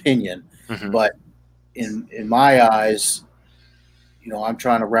having an opinion, but in my eyes, I'm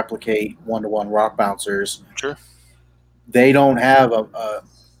trying to replicate 1-to-1 rock bouncers. Sure. They don't have a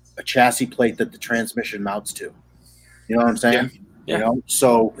chassis plate that the transmission mounts to. You know what I'm saying? Yeah.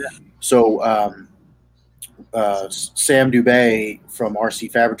 So Sam Dubé from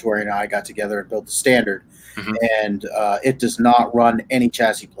RC Fabricatory and I got together and built the standard, and it does not run any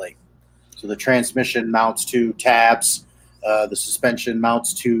chassis plate. So the transmission mounts to tabs, the suspension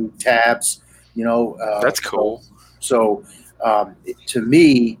mounts to tabs. That's cool. So to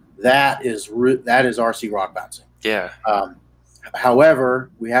me, that is RC rock bouncing. Yeah. However,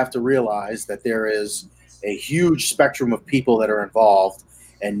 we have to realize that there is a huge spectrum of people that are involved,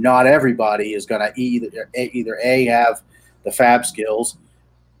 and not everybody is going to either A, have the fab skills,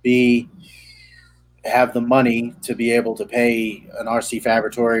 B, have the money to be able to pay an RC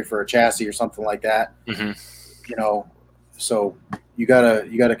Fabricatory for a chassis or something like that. So you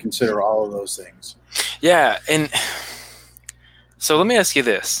gotta consider all of those things. Yeah, and so let me ask you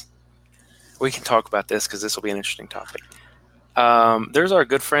this. We can talk about this because this will be an interesting topic. There's our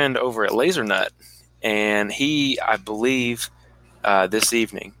good friend over at Laser Nut, and he, I believe, this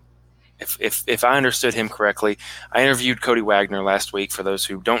evening if I understood him correctly, I interviewed Cody Wagner last week, for those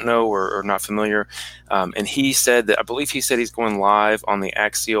who don't know or are not familiar, and he said that, I believe he said he's going live on the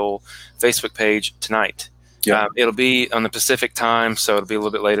Axial Facebook page tonight. Yeah. It'll be on the Pacific time, so it'll be a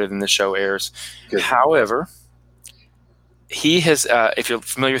little bit later than the show airs. Good. However, he has, if you're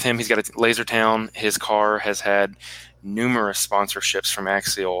familiar with him, he's got a Lasertown. His car has had numerous sponsorships from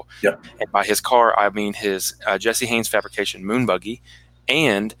Axial. Yep. And by his car, I mean his Jesse Haynes Fabrication Moon Buggy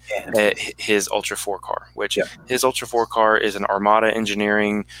and his Ultra 4 car, which his Ultra 4 car is an Armada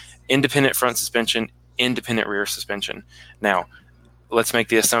Engineering independent front suspension, independent rear suspension. Now, let's make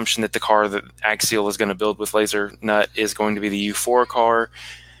the assumption that the car that Axial is going to build with Laser Nut is going to be the U4 car.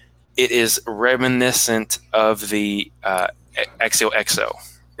 It is reminiscent of the Axial EXO,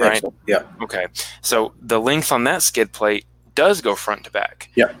 right? Excellent. Yeah. Okay. So the length on that skid plate does go front to back.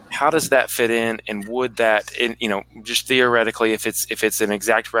 Yeah. How does that fit in? And would that, just theoretically, if it's an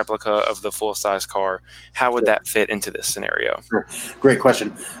exact replica of the full size car, how would that fit into this scenario? Sure. Great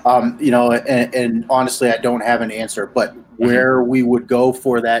question. And honestly, I don't have an answer, but where we would go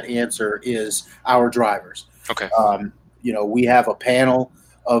for that answer is our drivers. Okay. We have a panel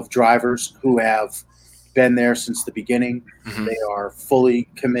of drivers who have been there since the beginning. Mm-hmm. They are fully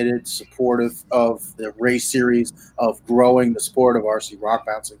committed, supportive of the race series, of growing the sport of RC rock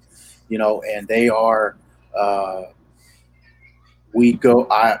bouncing, and they are, we go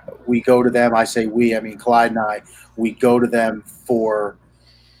to them. I say we, I mean, Clyde and I, we go to them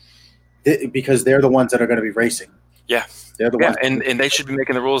because they're the ones that are going to be racing. Yeah. They're the ones. And they should be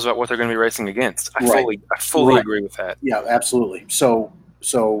making the rules about what they're going to be racing against. I fully Right. agree with that. Yeah, absolutely. So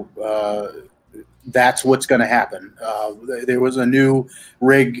that's what's going to happen. There was a new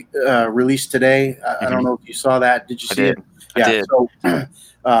rig released today. I don't know if you saw that. Did you see it? Yeah. I did. So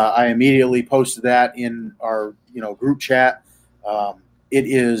I immediately posted that in our group chat. It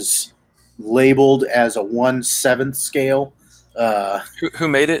is labeled as a 1/7 scale. Who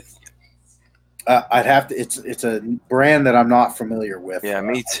made it? I'd have to. It's a brand that I'm not familiar with. Yeah,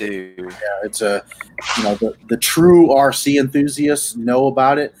 me too. Yeah, it's a the true RC enthusiasts know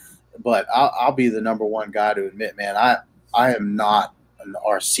about it, but I'll be the number one guy to admit, man, I am not an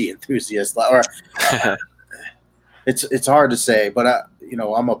RC enthusiast. Or it's hard to say, but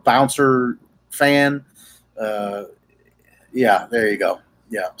I'm a bouncer fan. Yeah, there you go.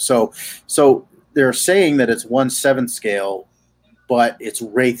 Yeah, so they're saying that it's 1/7 scale, but it's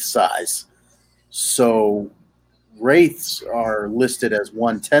Wraith size. So Wraiths are listed as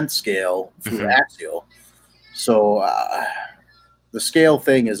 1/10 scale through Axial. So the scale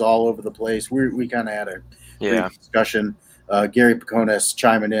thing is all over the place. We kind of had a brief discussion. Gary Picones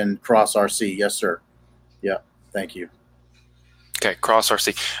chiming in, Cross RC. Yes, sir. Yeah, thank you. Okay, Cross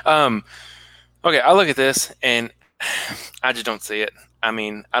RC. Okay, I look at this and I just don't see it. I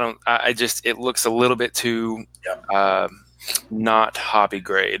mean, it looks a little bit too not hobby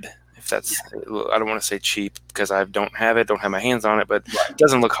grade. If that's, I don't want to say cheap because I don't have my hands on it, but it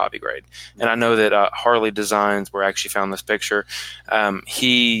doesn't look hobby grade. And I know that Harley Designs, where I actually found this picture,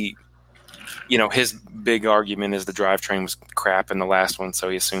 he, his big argument is the drivetrain was crap in the last one, so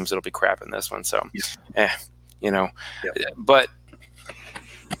he assumes it'll be crap in this one. So, but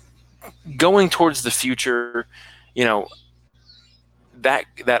going towards the future,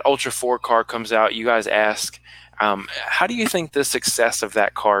 that Ultra 4 car comes out, you guys ask, how do you think the success of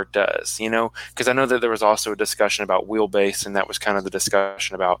that car does? Because I know that there was also a discussion about wheelbase, and that was kind of the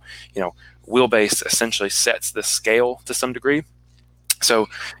discussion about, wheelbase essentially sets the scale to some degree. So,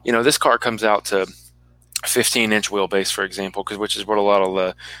 this car comes out to 15-inch wheelbase, for example, which is what a lot of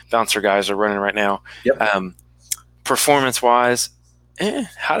the bouncer guys are running right now. Yep. Performance-wise,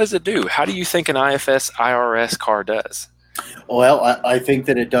 how does it do? How do you think an IFS IRS car does? Well, I think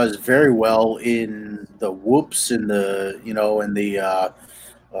that it does very well in the whoops and I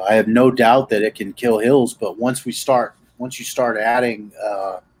have no doubt that it can kill hills. But once you start adding,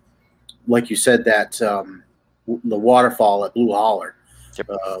 like you said, that the waterfall at Blue Holler,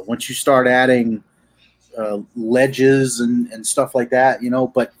 once you start adding ledges and stuff like that,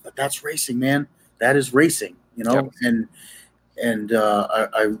 but that's racing, man. That is racing, and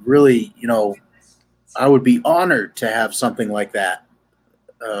I really, I would be honored to have something like that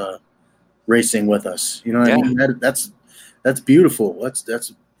racing with us. You know what I mean? That's beautiful.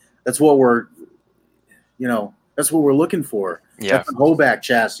 That's what we're, that's what we're looking for. Yeah. That's a Hoback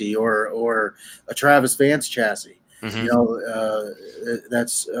chassis or a Travis Vance chassis. Mm-hmm.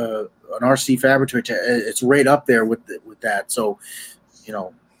 That's an RC Fabricator. It's right up there with that. So,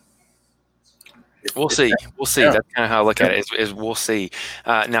 we'll see. We'll see. Yeah. That's kind of how I look at it. Is we'll see.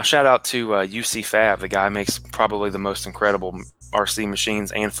 Now, shout out to UC Fab. The guy makes probably the most incredible RC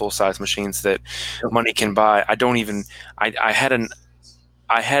machines and full size machines that money can buy. I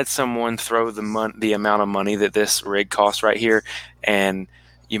had someone throw the amount of money that this rig costs right here, and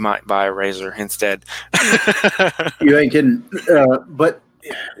you might buy a razor instead. You ain't kidding. But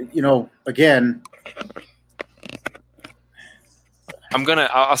again,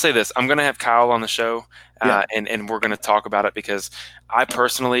 I'll say this. I'm gonna have Kyle on the show, and we're gonna talk about it, because I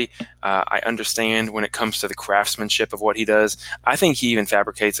personally, I understand when it comes to the craftsmanship of what he does. I think he even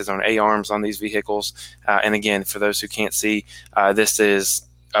fabricates his own A-arms on these vehicles. And again, for those who can't see, this is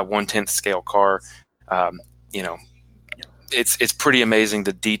a 1/10 scale car. It's pretty amazing,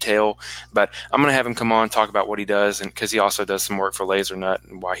 the detail. But I'm going to have him come on, talk about what he does, and because he also does some work for Laser Nut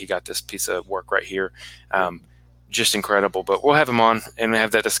and why he got this piece of work right here. Just incredible. But we'll have him on and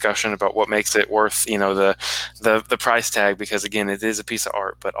have that discussion about what makes it worth, the price tag, because again, it is a piece of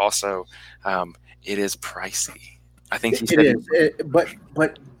art, but also it is pricey. I think he said it is. But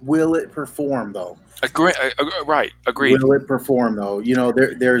will it perform though? Right. Agreed. Will it perform though?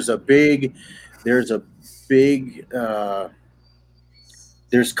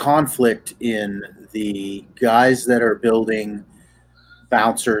 There's conflict in the guys that are building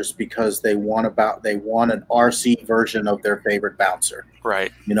bouncers because they want an RC version of their favorite bouncer,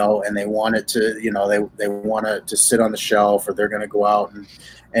 right? And they want it to, they want it to sit on the shelf, or they're going to go out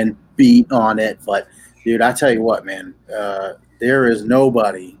and beat on it. But dude, I tell you what, man, there is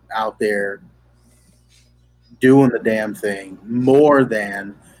nobody out there doing the damn thing more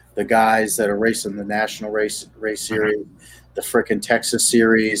than the guys that are racing the National Race Series, the frickin' Texas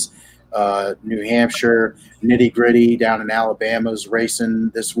Series, New Hampshire, Nitty Gritty down in Alabama's racing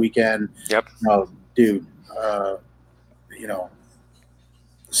this weekend. Yep. Dude,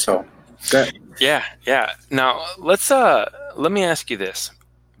 so that. Yeah. Now let me ask you this,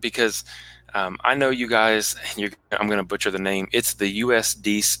 because I know you guys, I'm going to butcher the name. It's the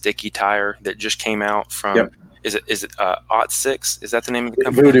USD sticky tire that just came out from. Yep. Is it OT6? Is that the name of the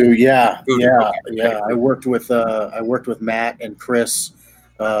company? Voodoo, yeah. Okay. I worked with Matt and Chris.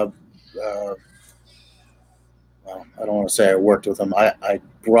 Well, I don't want to say I worked with them. I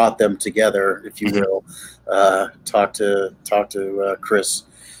brought them together, if you will. Talk to Chris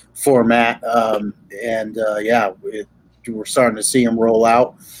for Matt, we're starting to see him roll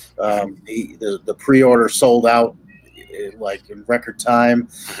out. The pre-order sold out like in record time,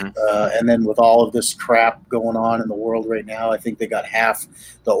 and then with all of this crap going on in the world right now, I think they got half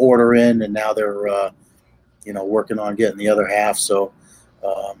the order in, and now they're working on getting the other half. So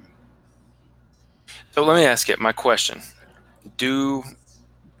let me ask you my question.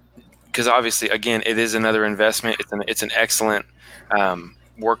 Because obviously, again, it is another investment. It's an excellent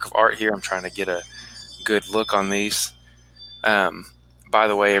work of art here. I'm trying to get a good look on these. By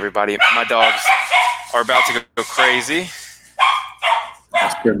the way, everybody, my dogs are about to go crazy.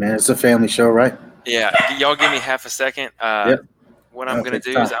 That's good, man. It's a family show, right? Yeah. Y'all give me half a second. Yep. What I'm going to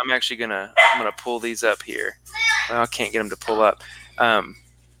do is I'm going to pull these up here. Well, I can't get them to pull up.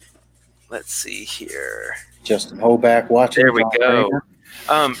 Let's see here. Justin Hoback watching. There we go.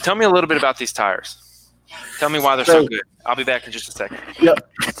 Tell me a little bit about these tires. Tell me why they're so good. I'll be back in just a second. Yep.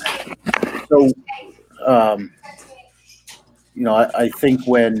 So, I think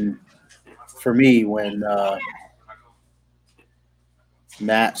when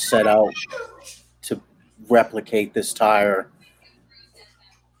Matt set out to replicate this tire,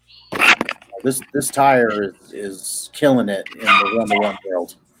 this tire is killing it in the 1-to-1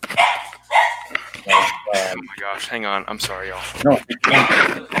 world. Oh my gosh, hang on. I'm sorry, y'all. No.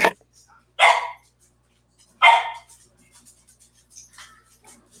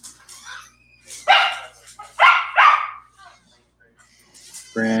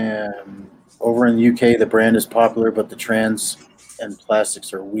 Brand over in the UK, the brand is popular, but the trans and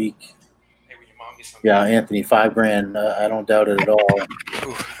plastics are weak. Yeah, Anthony, $5,000. I don't doubt it at all.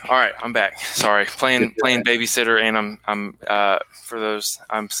 Ooh, all right, I'm back. Sorry, playing babysitter, and I'm for those,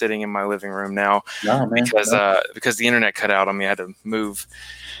 I'm sitting in my living room now because the internet cut out on me. I had to move.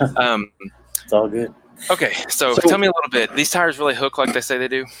 It's all good. Okay, so tell me a little bit. These tires really hook like they say they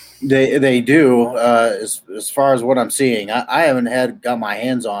do? They do. As far as what I'm seeing, I haven't got my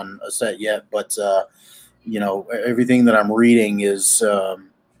hands on a set yet, but everything that I'm reading is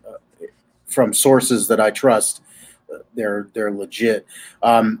from sources that I trust. They're legit.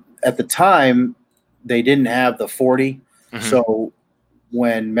 At the time, they didn't have the 40, so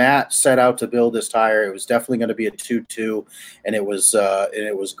when Matt set out to build this tire, it was definitely going to be a 2.2, and it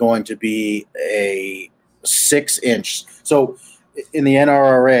was going to be a 6-inch. So in the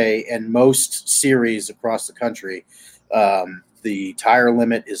NRRA and most series across the country, the tire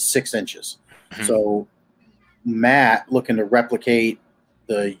limit is 6 inches. So Matt looking to replicate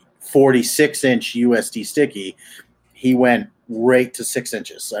the 46-inch USD sticky, he went right to 6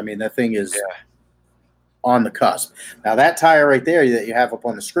 inches. I mean, that thing is on the cusp. Now that tire right there that you have up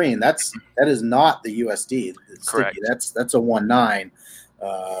on the screen, that is not the USD Correct. sticky. That's a 1.9,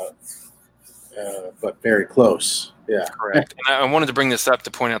 but very close. Yeah, correct. And I wanted to bring this up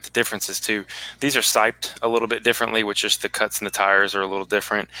to point out the differences too. These are siped a little bit differently, which is the cuts in the tires are a little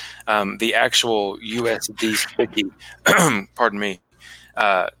different. The actual USD sticky, pardon me,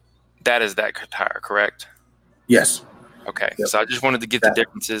 that is that tire, correct? Yes. Okay, Yep. so I just wanted to get the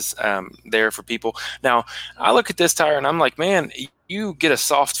differences there for people. Now, I look at this tire and I'm like, man, you get a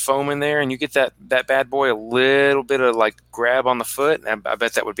soft foam in there and you get that bad boy a little bit of like grab on the foot, and I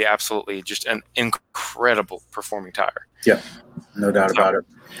bet that would be absolutely just an incredible performing tire. Yeah, no doubt about it.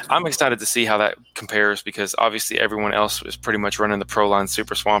 I'm excited to see how that compares because obviously everyone else is pretty much running the Proline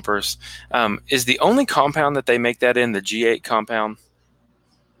Super Swampers. Is the only compound that they make that in the G8 compound?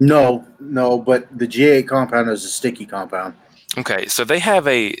 No, but the G8 compound is a sticky compound. Okay, so they have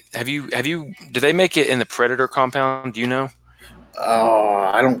do they make it in the Predator compound? Do you know?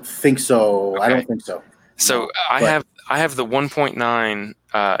 I don't think so. Okay. I don't think so. So No, I have the 1.9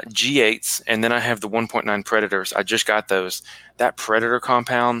 G8s, and then I have the 1.9 Predators. I just got those. That Predator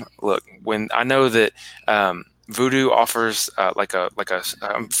compound. Look, when I know that Voodoo offers like a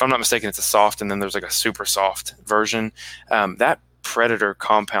if I'm not mistaken, it's a soft, and then there's like a super soft version. That Predator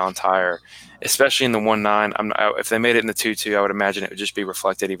compound tire, especially in the 1.9, if they made it in the 2.2, I would imagine it would just be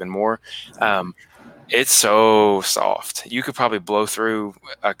reflected even more. It's so soft. You could probably blow through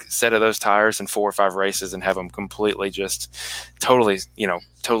a set of those tires in 4 or 5 races and have them completely just totally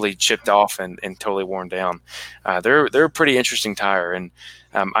chipped off and totally worn down. They're a pretty interesting tire. And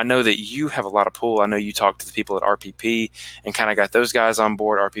I know that you have a lot of pull. I know you talked to the people at RPP and kind of got those guys on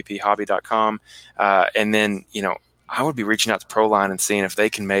board, rpphobby.com. And then, I would be reaching out to Proline and seeing if they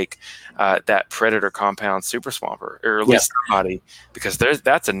can make that Predator compound Super Swamper, or at least somebody, because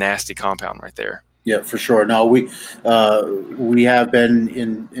that's a nasty compound right there. Yeah, for sure. No, we have been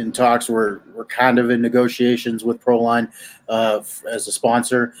in talks. We're kind of in negotiations with Proline as a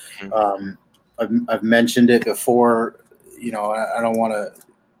sponsor. I've mentioned it before. I don't want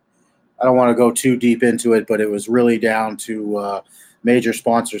to go too deep into it, but it was really down to major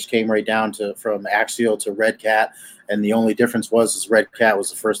sponsors came right down to from Axial to Red Cat, and the only difference was Red Cat was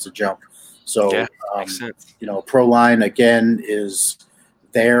the first to jump. So makes sense. Proline again is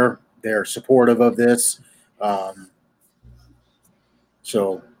there. They're supportive of this. Absolutely.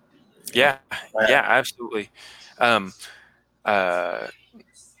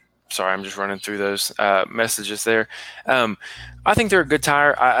 Sorry, I'm just running through those messages there. I think they're a good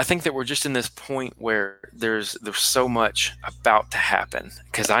tire. I think that we're just in this point where there's so much about to happen,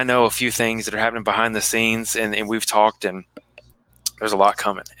 because I know a few things that are happening behind the scenes, and we've talked, and there's a lot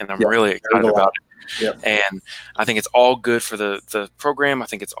coming, and I'm really excited about it. Yep. And I think it's all good for the program. I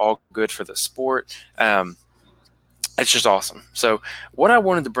think it's all good for the sport. It's just awesome. So what I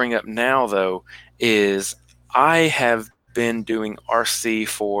wanted to bring up now, though, is I have been doing RC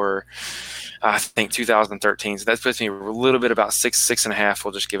for, I think, 2013. So that puts me a little bit about six and a half.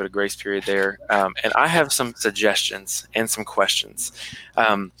 We'll just give it a grace period there. And I have some suggestions and some questions.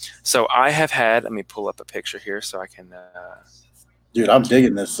 So I have had, let me pull up a picture here so I can. Dude, I'm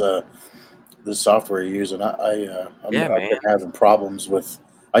digging this software you're using. I've been having problems with.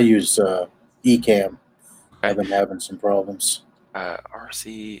 I use Ecamm. Okay. I've been having some problems.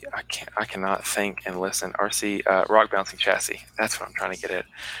 RC, I cannot think and listen. RC, rock bouncing chassis. That's what I'm trying to get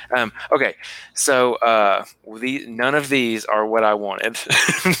at. Okay, so none of these are what I wanted.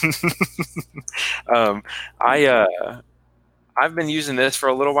 I've been using this for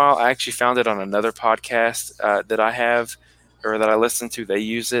a little while. I actually found it on another podcast that I have, or that I listen to. They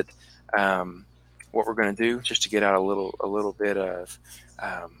use it. What we're going to do, just to get out a little bit of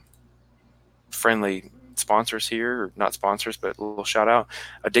friendly sponsors here, or not sponsors, but a little shout out.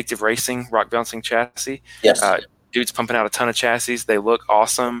 Addictive Racing, rock bouncing chassis. Yes. Dude's pumping out a ton of chassis. They look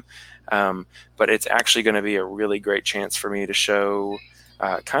awesome, but it's actually going to be a really great chance for me to show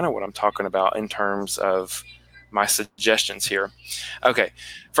kind of what I'm talking about in terms of my suggestions here. Okay,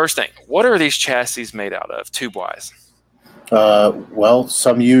 first thing, what are these chassis made out of, tube-wise? Well,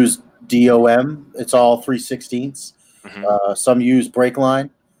 some use DOM. It's all 3/16. Mm-hmm. Some use brake line,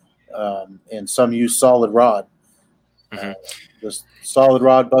 and some use solid rod. Mm-hmm. The solid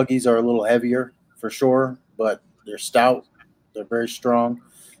rod buggies are a little heavier for sure, but they're stout. They're very strong.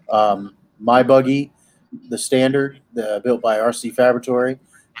 My buggy, the standard, built by RC Fabricatory,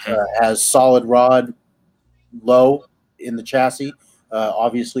 has solid rod low in the chassis,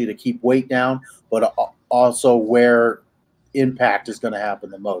 obviously to keep weight down, but also where impact is going to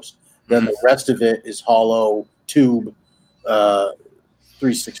happen the most. Then the rest of it is hollow tube,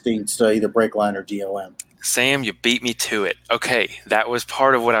 3/16 to either brake line or DOM. Sam, you beat me to it. Okay, that was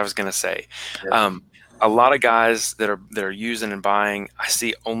part of what I was going to say. Yeah. A lot of guys that are using and buying, I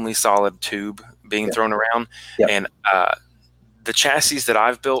see only solid tube being thrown around, and the chassis that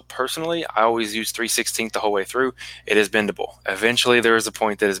I've built personally, I always use 3/16 the whole way through. It is bendable. Eventually, there is a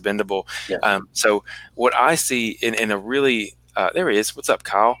point that is bendable. Yeah. So what I see in a really there he is. What's up,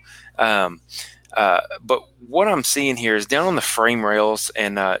 Kyle? But what I'm seeing here is down on the frame rails,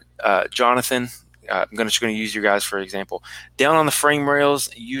 and Jonathan, I'm just going to use you guys for example. Down on the frame rails,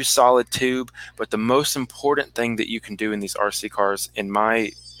 use solid tube. But the most important thing that you can do in these RC cars, in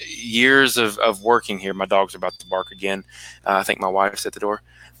my years of working here, my dogs are about to bark again. I think my wife's at the door.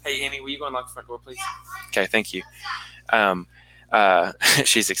 Hey, Amy, will you go unlock the front door, please? Okay, thank you.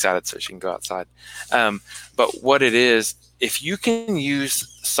 She's excited so she can go outside. But what it is, if you can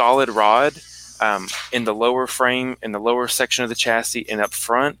use solid rod in the lower frame, in the lower section of the chassis, and up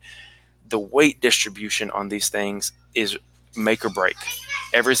front, the weight distribution on these things is make or break.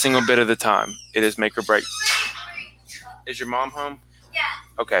 Every single bit of the time, it is make or break. Is your mom home? Yeah.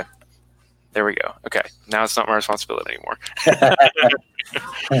 Okay. There we go. Okay. Now it's not my responsibility anymore.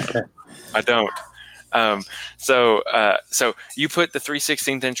 I don't. So you put the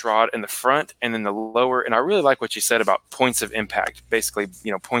 3/16 inch rod in the front and in the lower, and I really like what you said about points of impact. Basically,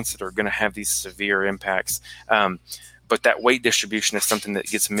 points that are going to have these severe impacts. But that weight distribution is something that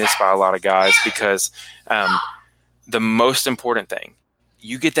gets missed by a lot of guys because the most important thing,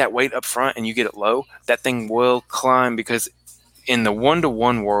 you get that weight up front and you get it low, that thing will climb, because in the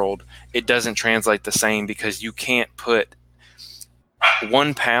 1-to-1 world, it doesn't translate the same, because you can't put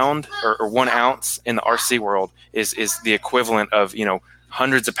 1 pound or 1 ounce in the RC world is the equivalent of,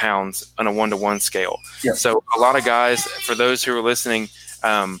 hundreds of pounds on a 1-to-1 scale. Yeah. So a lot of guys, for those who are listening,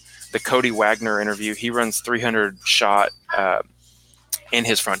 the Cody Wagner interview, he runs 300 shot in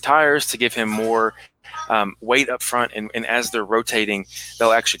his front tires to give him more weight up front, and as they're rotating,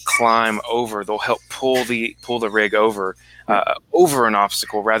 they'll actually climb over. They'll help pull the rig over an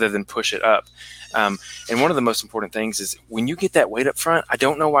obstacle rather than push it up. And one of the most important things is when you get that weight up front, I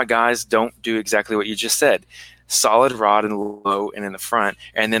don't know why guys don't do exactly what you just said. Solid rod in the low and in the front,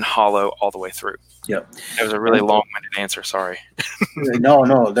 and then hollow all the way through. Yep. That was a really long-winded answer. Sorry. No,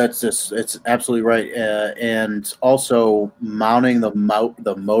 it's absolutely right. And also mounting the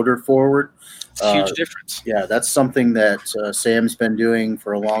motor forward. Huge difference. Yeah, that's something that Sam's been doing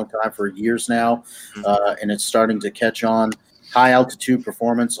for a long time, for years now, and it's starting to catch on. High Altitude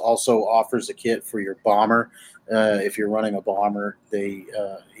Performance also offers a kit for your bomber. If you're running a bomber,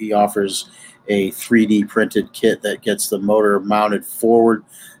 he offers a 3D printed kit that gets the motor mounted forward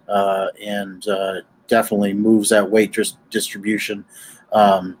and definitely moves that weight distribution.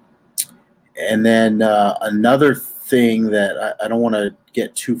 And then another thing that I don't want to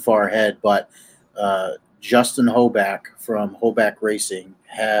get too far ahead, but Justin Hoback from Hoback Racing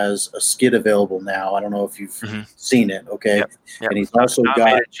has a skid available now. I don't know if you've seen it. Okay. Yep. And he's also not got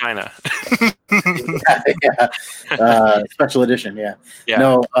made in China. Special edition. Yeah.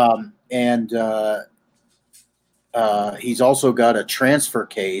 No. And he's also got a transfer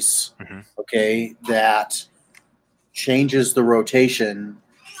case. Okay. That changes the rotation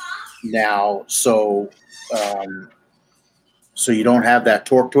now. So you don't have that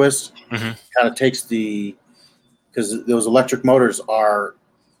torque twist. Kind of takes because those electric motors are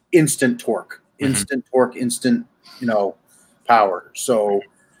instant torque, instant power. So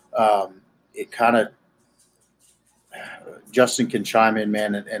it kind of, Justin can chime in,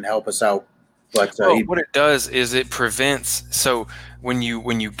 man, and help us out. But what it does is it prevents. So when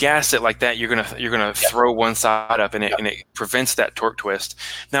you gas it like that, you're gonna throw one side up, and it prevents that torque twist.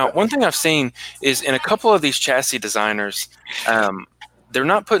 Now, one thing I've seen is in a couple of these chassis designers, they're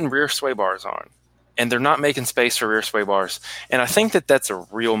not putting rear sway bars on, and they're not making space for rear sway bars. And I think that that's a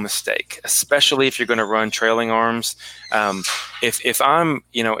real mistake, especially if you're going to run trailing arms. If I'm,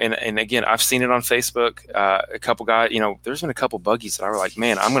 and again, I've seen it on Facebook. A couple guys, there's been a couple buggies that I were like,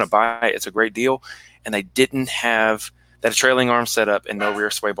 man, I'm going to buy it. It's a great deal. And they didn't have that trailing arm set up and no rear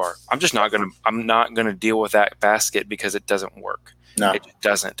sway bar. I'm not going to deal with that basket because it doesn't work. No, it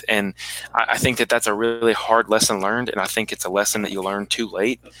doesn't. And I think that that's a really hard lesson learned. And I think it's a lesson that you learn too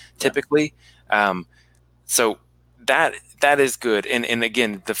late, typically. So that is good. And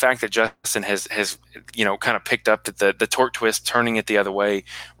again, the fact that Justin has kind of picked up that the torque twist, turning it the other way,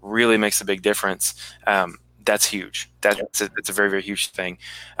 really makes a big difference. That's huge. That's a very, very huge thing.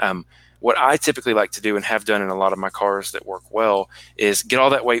 what I typically like to do and have done in a lot of my cars that work well is get all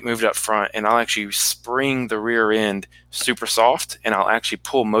that weight moved up front, and I'll actually spring the rear end super soft, and I'll actually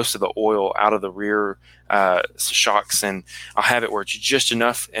pull most of the oil out of the rear shocks, and I'll have it where it's just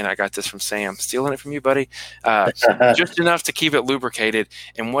enough. And I got this from Sam, stealing it from you, buddy. Just enough to keep it lubricated.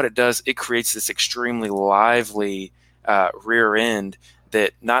 And what it does, it creates this extremely lively rear end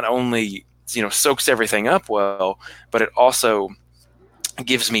that not only soaks everything up well, but it also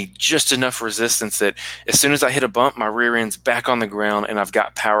gives me just enough resistance that as soon as I hit a bump, my rear end's back on the ground, and I've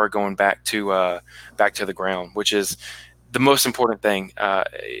got power going back to the ground, which is the most important thing.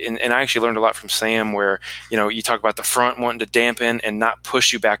 And I actually learned a lot from Sam, where you talk about the front wanting to dampen and not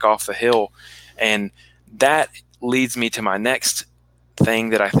push you back off the hill, and that leads me to my next thing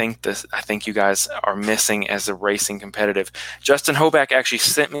that I think you guys are missing as a racing competitive. Justin Hoback actually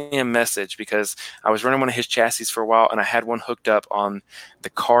sent me a message because I was running one of his chassis for a while, and I had one hooked up on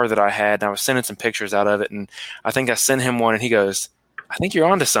the car that I had, and I was sending some pictures out of it, and I think I sent him one, and he goes, "I think you're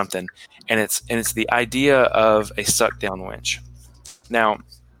onto something," and it's the idea of a suck down winch. Now,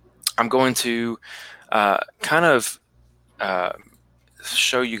 I'm going to kind of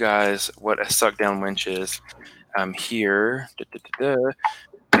show you guys what a suck down winch is. Here,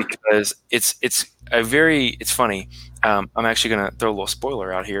 because it's funny. I'm actually going to throw a little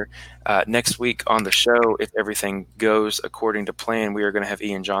spoiler out here. Next week on the show, if everything goes according to plan, we are going to have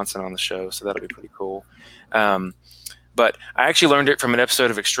Ian Johnson on the show, so that'll be pretty cool. But I actually learned it from an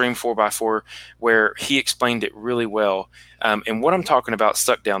episode of Extreme 4x4 where he explained it really well. And what I'm talking about,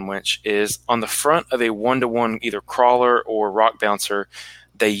 suck down winch, is on the front of a 1-to-1 either crawler or rock bouncer.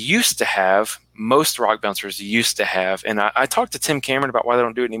 They used to have, most rock bouncers used to have, and I talked to Tim Cameron about why they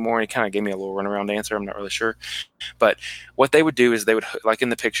don't do it anymore, and he kind of gave me a little runaround answer. I'm not really sure. But what they would do is they would, like in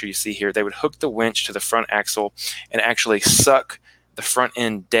the picture you see here, they would hook the winch to the front axle and actually suck the front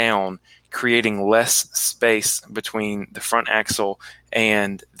end down, creating less space between the front axle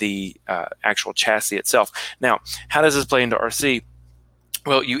and the actual chassis itself. Now, how does this play into RC?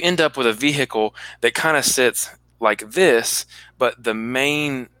 Well, you end up with a vehicle that kind of sits like this, but the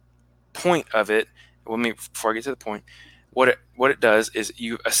main point of it, before I get to the point, what it does is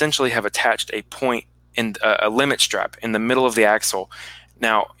you essentially have attached a point in a limit strap in the middle of the axle.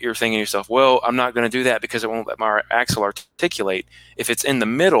 Now, you're thinking to yourself, well, I'm not going to do that because it won't let my axle articulate. If it's in the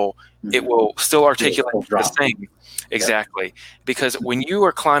middle, it will still articulate the same. Exactly. Yeah. Because when you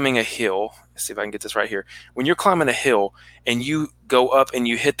are climbing a hill, let's see if I can get this right here. When you're climbing a hill and you go up and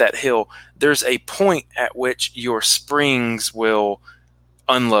you hit that hill, there's a point at which your springs will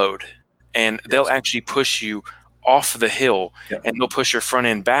unload, and they'll actually push you off the hill, and they'll push your front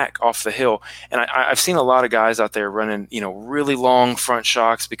end back off the hill. And I've seen a lot of guys out there running, really long front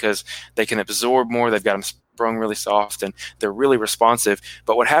shocks because they can absorb more. They've got them sprung really soft, and they're really responsive.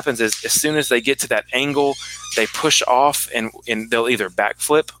 But what happens is, as soon as they get to that angle, they push off, and they'll either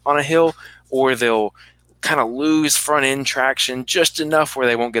backflip on a hill, or they'll kind of lose front end traction just enough where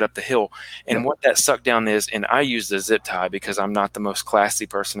they won't get up the hill. And what that suck down is, and I use the zip tie because I'm not the most classy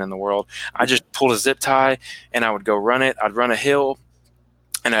person in the world. I just pulled a zip tie and I would go run it. I'd run a hill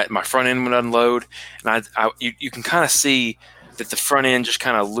and my front end would unload. And you can kind of see that the front end just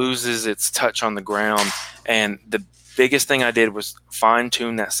kind of loses its touch on the ground. And the biggest thing I did was fine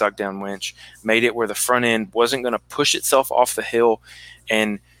tune that suck down winch, made it where the front end wasn't going to push itself off the hill.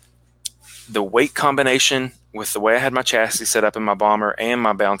 And the weight combination with the way I had my chassis set up in my bomber and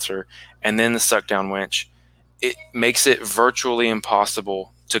my bouncer, and then the suck down winch, it makes it virtually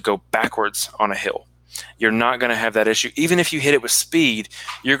impossible to go backwards on a hill. You're not going to have that issue. Even if you hit it with speed,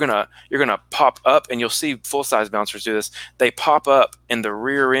 you're gonna pop up, and you'll see full size bouncers do this. They pop up and the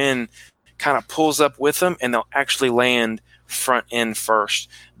rear end kind of pulls up with them, and they'll actually land front end first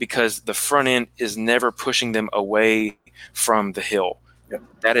because the front end is never pushing them away from the hill.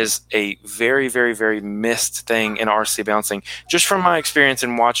 That is a very, very, very missed thing in RC bouncing, just from my experience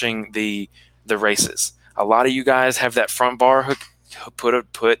in watching the races. A lot of you guys have that front bar hook,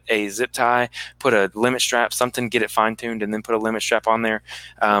 put a zip tie, put a limit strap, something, get it fine-tuned, and then put a limit strap on there.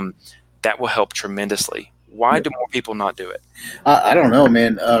 That will help tremendously. Why do more people not do it? I don't know,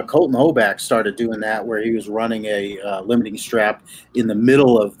 man. Colton Hoback started doing that, where he was running a limiting strap in the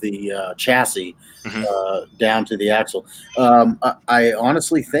middle of the chassis down to the axle. I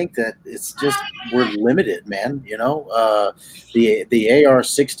honestly think that it's just, we're limited, man. The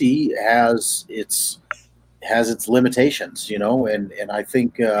AR60 has its limitations, and I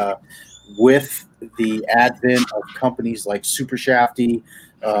think with the advent of companies like Super Shafty,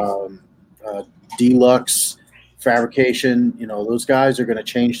 Deluxe Fabrication, those guys are going to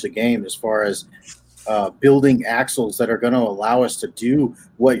change the game as far as building axles that are going to allow us to do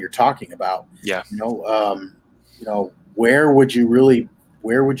what you're talking about. Yeah. Where would you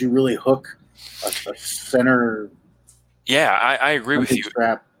really hook a center? Yeah, I agree with you.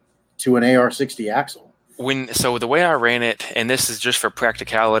 Strap to an AR-60 axle. So the way I ran it, and this is just for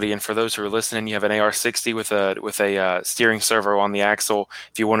practicality, and for those who are listening, you have an AR-60 with a steering servo on the axle.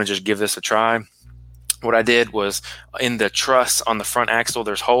 If you want to just give this a try, what I did was in the truss on the front axle,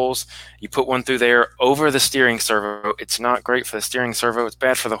 there's holes. You put one through there over the steering servo. It's not great for the steering servo. It's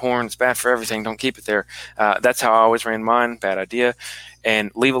bad for the horn. It's bad for everything. Don't keep it there. That's how I always ran mine. Bad idea.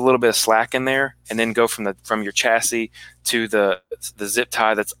 And leave a little bit of slack in there, and then go from your chassis to the zip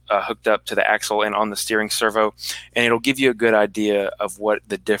tie that's hooked up to the axle and on the steering servo, and it'll give you a good idea of what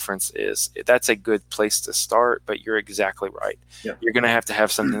the difference is. That's a good place to start, but you're exactly right. Yeah. You're going to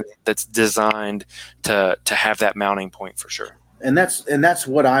have something that's designed to have that mounting point for sure. And that's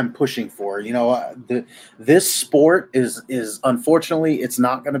what I'm pushing for. This sport is unfortunately, it's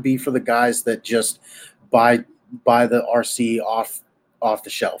not going to be for the guys that just buy the RC off the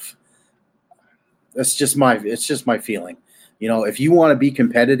shelf. It's just my feeling. If you want to be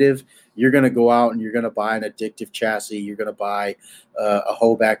competitive, you're going to go out and you're going to buy an addictive chassis. You're going to buy a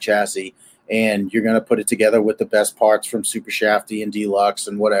Hoback chassis, and you're going to put it together with the best parts from Super Shafty and Deluxe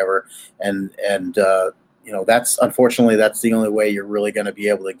and whatever. And that's unfortunately, that's the only way you're really going to be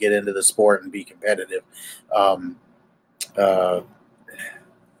able to get into the sport and be competitive.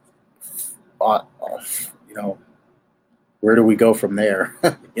 Where do we go from there?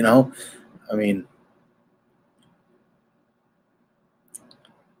 I mean,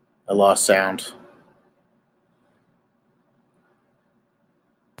 I lost sound.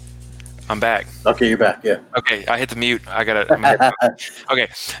 I'm back. Okay, you're back. Yeah. Okay, I hit the mute. I got it. Okay.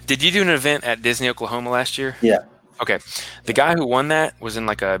 Did you do an event at Disney Oklahoma last year? Yeah. Okay. The guy who won that was in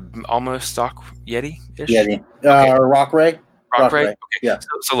like a almost stock Yeti-ish? Yeti. Okay. Rock Ray? Rock Ray? Okay. Yeah.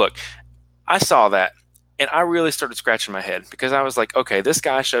 So look, I saw that. And I really started scratching my head because I was like, okay, this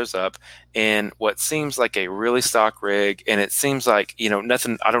guy shows up in what seems like a really stock rig. And it seems like,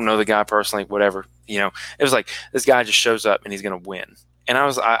 nothing, I don't know the guy personally, whatever, it was like, this guy just shows up and he's going to win. And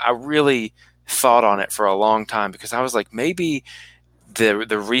I really thought on it for a long time because I was like, maybe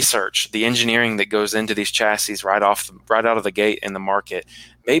the research, the engineering that goes into these chassis right out of the gate in the market,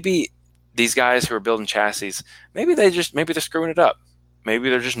 maybe these guys who are building chassis, maybe they're screwing it up.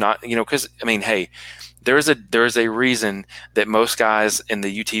 Maybe they're just not, because hey, there's a reason that most guys in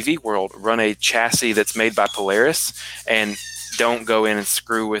the UTV world run a chassis that's made by Polaris and don't go in and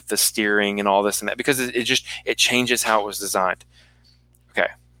screw with the steering and all this and that because it changes how it was designed. Okay.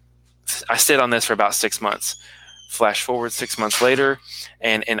 I stayed on this for about 6 months. Flash forward 6 months later,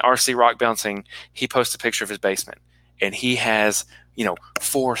 and in RC Rock Bouncing, he posts a picture of his basement, and he has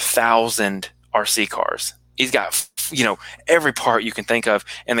 4,000 RC cars. He's got every part you can think of,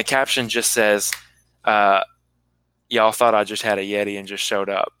 and the caption just says, y'all thought I just had a Yeti and just showed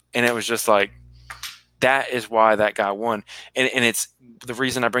up. And it was just like, that is why that guy won. And it's the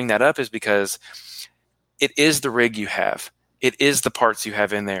reason I bring that up is because it is the rig you have. It is the parts you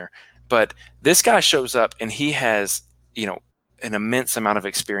have in there. But this guy shows up and he has, an immense amount of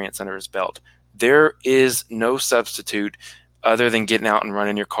experience under his belt. There is no substitute other than getting out and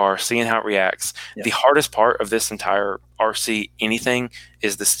running your car, seeing how it reacts. Yeah. The hardest part of this entire RC anything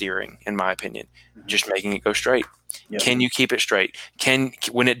is the steering, in my opinion. Mm-hmm. Just making it go straight. Yep. Can you keep it straight?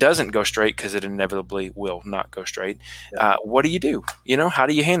 When it doesn't go straight, because it inevitably will not go straight, what do you do? How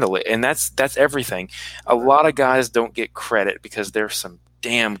do you handle it? And that's everything. A lot of guys don't get credit because there's some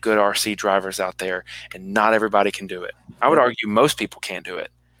damn good RC drivers out there, and not everybody can do it. I would argue most people can't do it.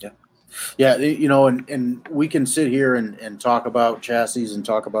 Yeah, and we can sit here and talk about chassis and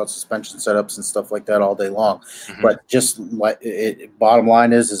talk about suspension setups and stuff like that all day long. Mm-hmm. But just like bottom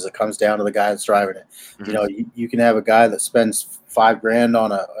line is it comes down to the guy that's driving it. Mm-hmm. You can have a guy that spends $5,000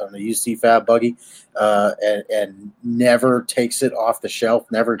 on a UC Fab buggy and never takes it off the shelf,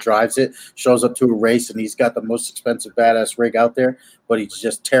 never drives it, shows up to a race and he's got the most expensive badass rig out there, but he's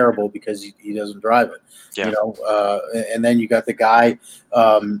just terrible because he doesn't drive it. Yeah. And then you got the guy,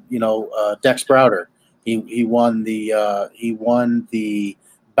 Dex Browder. He won the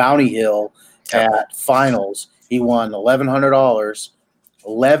Bounty Hill at finals. He won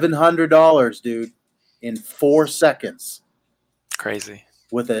 $1,100, dude, in 4 seconds. Crazy.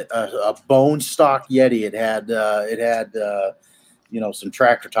 With a bone stock Yeti. It had some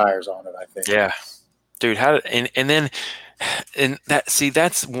tractor tires on it, I think. Yeah, dude.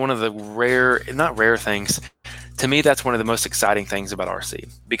 That's one of the not rare things. To me, that's one of the most exciting things about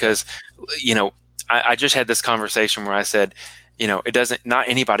RC because, I just had this conversation where I said, not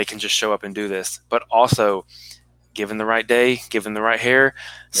anybody can just show up and do this, but also given the right day, given the right hair,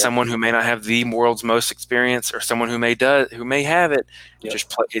 someone who may not have the world's most experience, or someone who may have it,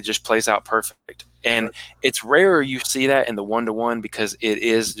 it just plays out perfect. And it's rare you see that in the 1-to-1 because it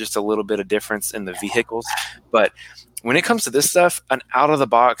is just a little bit of difference in the vehicles. But when it comes to this stuff, an out of the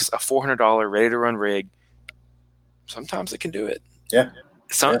box, a $400 ready to run rig, sometimes it can do it. Yeah.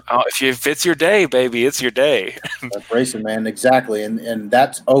 If it's your day, baby, it's your day. That's racing, man. Exactly. And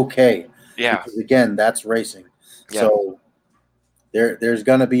that's okay. Yeah. Because again, that's racing. Yeah. So there's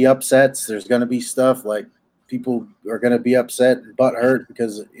going to be upsets. There's going to be stuff like people are going to be upset and butt hurt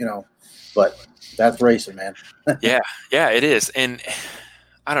because, but that's racing, man. Yeah, it is. And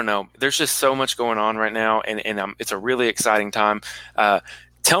I don't know. There's just so much going on right now, and it's a really exciting time.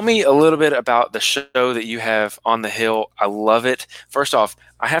 Tell me a little bit about the show that you have on the Hill. I love it. First off,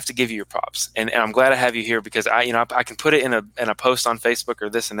 I have to give you your props, and I'm glad I have you here because I can put it in a post on Facebook or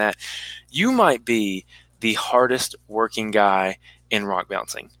this and that. You might be the hardest working guy in rock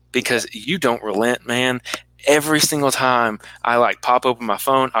bouncing because you don't relent, man. Every single time I pop open my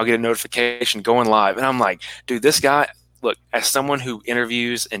phone, I'll get a notification going live, and I'm like, dude, this guy. Look, as someone who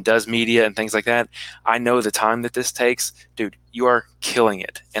interviews and does media and things like that, I know the time that this takes. Dude, you are killing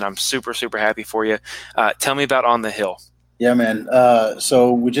it, and I'm super, super happy for you. Tell me about On the Hill. Yeah, man.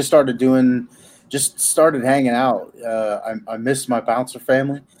 So we just started hanging out. I miss my bouncer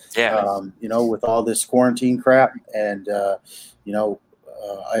family. Yeah. With all this quarantine crap, and I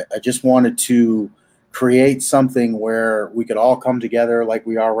just wanted to create something where we could all come together like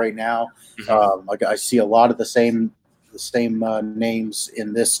we are right now. Mm-hmm. I see a lot of the same names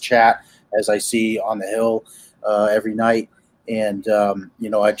in this chat as I see on the Hill every night, and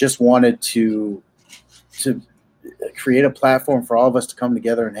I just wanted to create a platform for all of us to come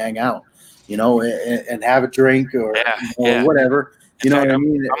together and hang out, and have a drink or whatever. What I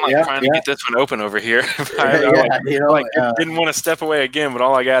mean? I'm trying to get this one open over here. I didn't want to step away again, but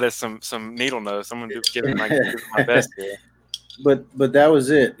all I got is some needle nose. I'm gonna give it my best here. But that was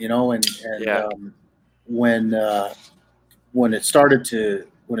it, when it started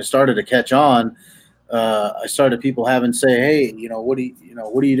to catch on, I started people having say, hey, what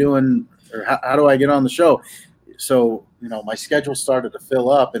are you doing, or how do I get on the show? So my schedule started to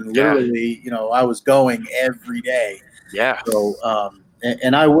fill up, and literally I was going every day. Yeah. So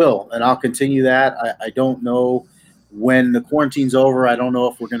and I will, and I'll continue that. I don't know when the quarantine's over. I don't know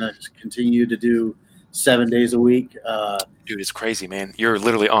if we're gonna continue to do 7 days a week. Dude, it's crazy, man. You're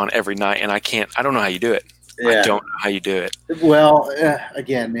literally on every night, and I don't know how you do it. Yeah. I don't know how you do it. Well,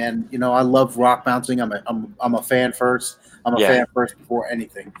 again, man, I love rock bouncing. I'm a fan first. I'm a fan first before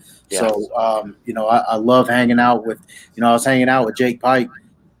anything. Yeah. So, I love hanging out with, I was hanging out with Jake Pike,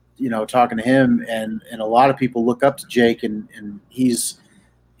 talking to him, and a lot of people look up to Jake, and he's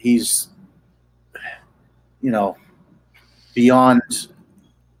beyond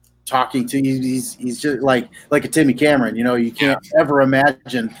talking to you. He's just like a Timmy Cameron. You can't ever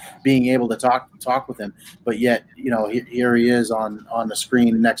imagine being able to talk with him, but yet here he is on the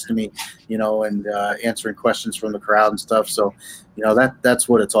screen next to me, and answering questions from the crowd and stuff. So that's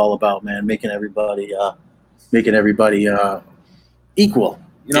what it's all about, man. Making everybody equal.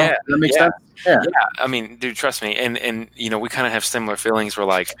 That makes sense. Yeah. I mean, dude, trust me, and we kind of have similar feelings. We're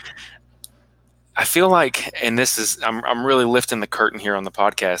like, I feel like, and this is, I'm really lifting the curtain here on the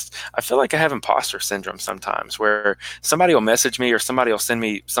podcast. I feel like I have imposter syndrome sometimes, where somebody will message me or somebody will send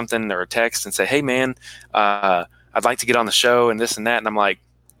me something or a text and say, hey man, I'd like to get on the show and this and that. And I'm like,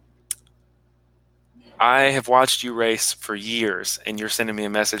 I have watched you race for years and you're sending me a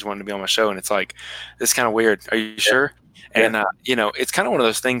message wanting to be on my show. And it's like, this is kind of weird. Are you sure? And, it's kind of one of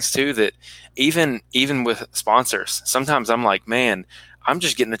those things too, that even with sponsors, sometimes I'm like, man, I'm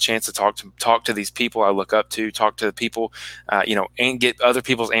just getting a chance to talk to these people I look up to, talk to the people, and get other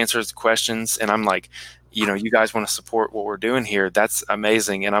people's answers to questions. And I'm like, you guys want to support what we're doing here. That's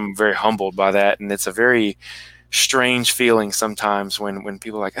amazing. And I'm very humbled by that. And it's a very strange feeling sometimes when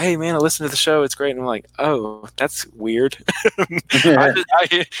people are like, hey man, I listen to the show. It's great. And I'm like, oh, that's weird.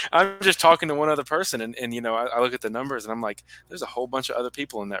 I'm just talking to one other person. And I look at the numbers and I'm like, there's a whole bunch of other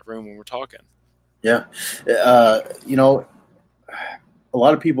people in that room when we're talking. Yeah. A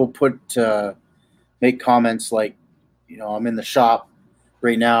lot of people make comments like, I'm in the shop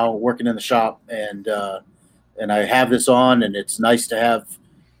right now, working in the shop, and I have this on, and it's nice to have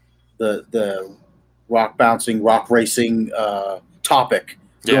the rock bouncing, rock racing topic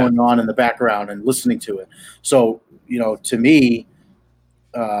going on in the background and listening to it. So, to me,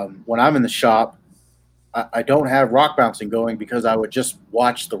 when I'm in the shop, I don't have rock bouncing going because I would just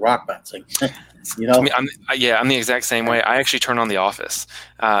watch the rock bouncing. You know, I'm the exact same way. I actually turn on The Office.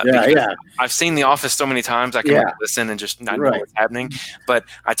 Yeah. I've seen The Office so many times I can like listen and just not know what's happening. But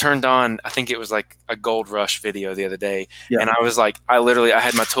I turned on, I think it was like a Gold Rush video the other day, and I was like, I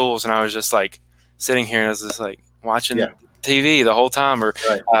had my tools and I was just like sitting here and I was just like watching TV the whole time. Or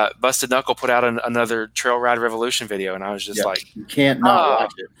Busted Knuckle put out another Trail Ride Revolution video, and I was just like, you can't not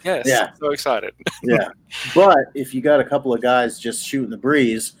watch it. Yes, yeah, so excited. But if you got a couple of guys just shooting the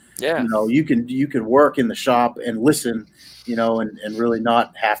breeze, you know, you can work in the shop and listen, you know, and really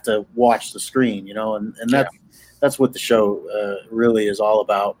not have to watch the screen, you know, and that's what the show really is all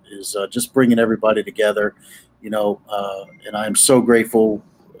about, is just bringing everybody together, you know, and I'm so grateful.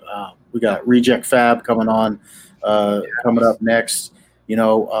 We got Reject Fab coming on, coming up next. You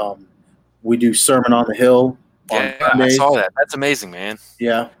know, we do Sermon on the Hill on Mondays. I saw that. That's amazing, man.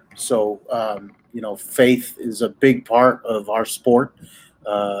 Yeah. So, you know, faith is a big part of our sport.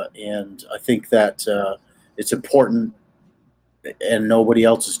 And I think that it's important, and nobody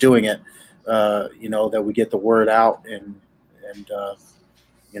else is doing it, you know, that we get the word out. And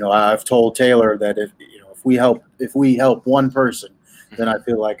you know, I've told Taylor that if we help one person, then I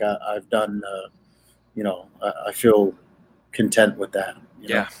feel like I've done, you know, I feel content with that.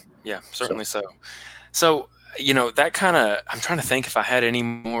 You know? Certainly so. So, you know, that kind of, I'm trying to think if I had any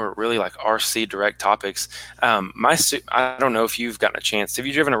more really like RC direct topics. I don't know if you've gotten a chance. Have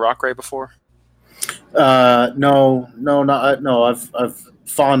you driven a Rock Ray before? No, I've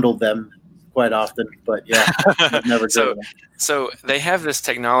fondled them quite often, but I've never driven them. So they have this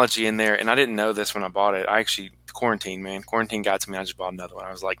technology in there, and I didn't know this when I bought it. I actually, quarantine got to me. I just bought another one.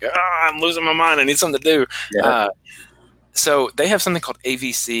 I was like, I'm losing my mind. I need something to do. Yeah. So they have something called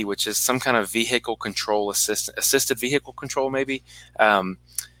AVC, which is some kind of vehicle control assisted vehicle control, maybe. And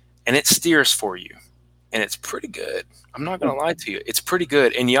it steers for you. And it's pretty good. I'm not going to lie to you. It's pretty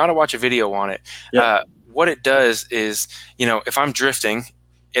good. And you ought to watch a video on it. Yep. What it does is, you know, if I'm drifting,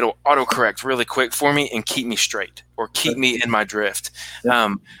 it'll autocorrect really quick for me and keep me straight or keep me in my drift.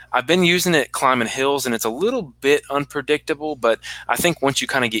 Yep. I've been using it climbing hills, and it's a little bit unpredictable, but I think once you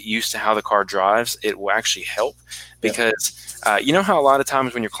kind of get used to how the car drives, it will actually help. Because you know how a lot of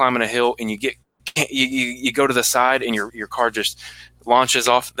times when you're climbing a hill and you go to the side and your car just launches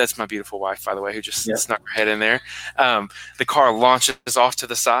off. That's my beautiful wife, by the way, who just snuck her head in there. The car launches off to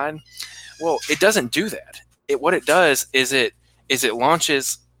the side. Well, it doesn't do that. What it does is it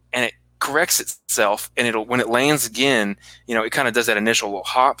launches and it corrects itself, and when it lands again, you know, it kind of does that initial little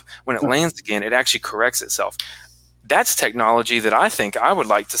hop. When it lands again, it actually corrects itself. That's technology that I think I would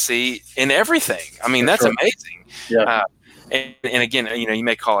like to see in everything. I mean, that's amazing. Yeah. And again, you know, you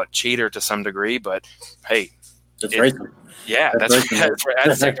may call it cheater to some degree, but hey, it's racing. Yeah,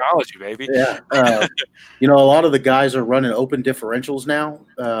 that's technology, baby. Yeah. You know, a lot of the guys are running open differentials now.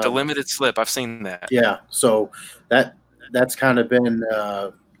 The limited slip, I've seen that. Yeah. So that's kind of been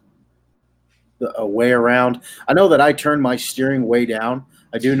a way around. I know that I turn my steering way down.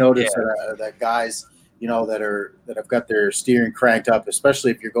 I do notice that guys, you know, that have got their steering cranked up, especially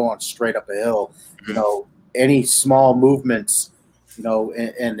if you're going straight up a hill, you know, any small movements, you know,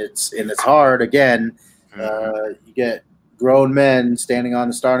 and it's hard. Again, you get grown men standing on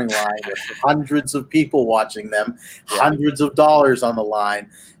the starting line with hundreds of people watching them, hundreds of dollars on the line,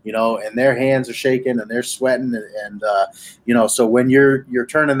 you know, and their hands are shaking and they're sweating. And you know, so when you're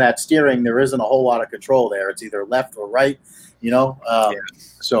turning that steering, there isn't a whole lot of control there. It's either left or right, you know.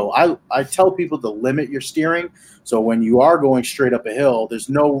 So I tell people to limit your steering. So when you are going straight up a hill, there's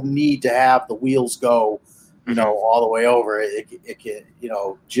no need to have the wheels go, you know, all the way over. It can, you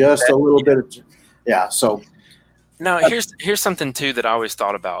know, just a little bit of, so. Now, here's something, too, that I always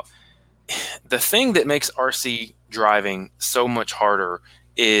thought about. The thing that makes RC driving so much harder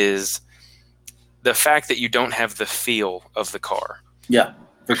is the fact that you don't have the feel of the car. Yeah,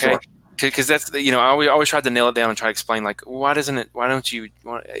 for sure. Because that's, you know, I always tried to nail it down and try to explain, like, why is it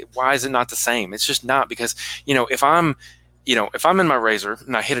not the same? It's just not, because, you know, if I'm in my Razor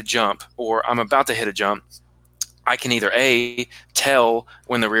and I hit a jump, or I'm about to hit a jump, I can either tell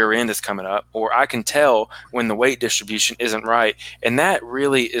when the rear end is coming up, or I can tell when the weight distribution isn't right. And that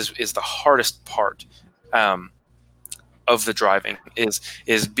really is the hardest part of the driving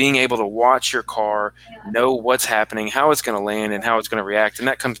is being able to watch your car, know what's happening, how it's going to land, and how it's going to react. And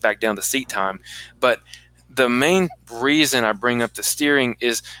that comes back down to seat time. But the main reason I bring up the steering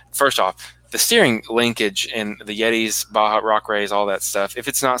is, first off, the steering linkage in the Yetis, Baja, Rock Rays, all that stuff. If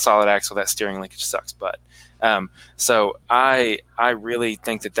it's not solid axle, that steering linkage sucks butt. So I really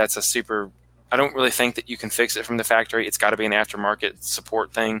think that that's I don't really think that you can fix it from the factory. It's got to be an aftermarket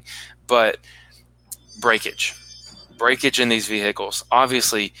support thing. But breakage in these vehicles.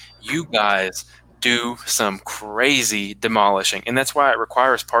 Obviously, you guys do some crazy demolishing, and that's why it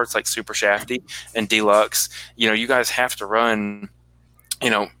requires parts like Super Shafty and Deluxe. You guys have to run,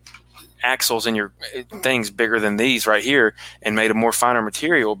 axles in your things bigger than these right here and made a more finer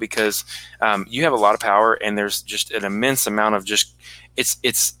material because you have a lot of power, and there's just an immense amount of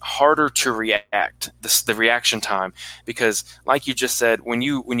it's harder to react, the reaction time, because like you just said, when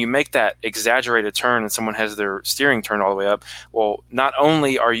you make that exaggerated turn and someone has their steering turned all the way up, well, not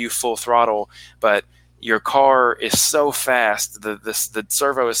only are you full throttle, but your car is so fast, the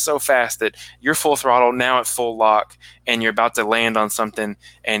servo is so fast that you're full throttle now at full lock, and you're about to land on something,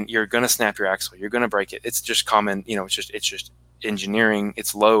 and you're going to snap your axle, you're going to break it. It's just common, it's just engineering,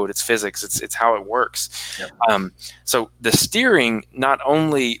 it's load, it's physics, it's how it works. Yep. So the steering not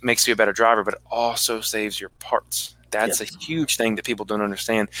only makes you a better driver, but it also saves your parts. That's a huge thing that people don't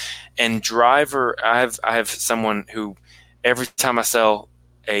understand. And driver, I have someone who, every time I sell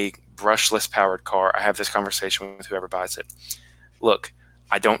a brushless powered car, I have this conversation with whoever buys it. Look,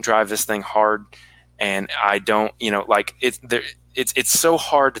 I don't drive this thing hard, and I don't, it's so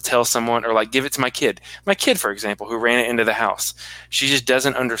hard to tell someone, or like give it to my kid, for example, who ran it into the house. She just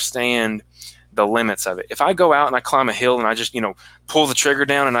doesn't understand the limits of it. If I go out and I climb a hill and I just, pull the trigger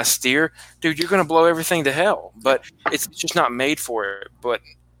down and I steer, dude, you're going to blow everything to hell. But it's just not made for it. But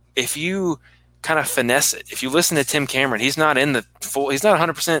if you kind of finesse it, if you listen to Tim Cameron, he's not in the full, he's not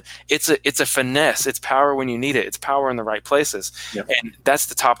 100%. It's a finesse. It's power when you need it. It's power in the right places. Yep. And that's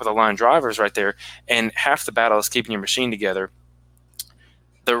the top of the line drivers right there. And half the battle is keeping your machine together.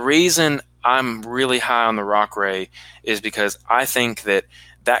 The reason I'm really high on the Rock Ray is because I think that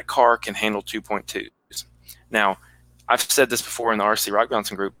car can handle 2.2s. Now, I've said this before in the RC Rock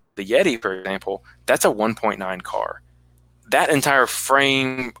Bouncing group. The Yeti, for example, that's a 1.9 car. That entire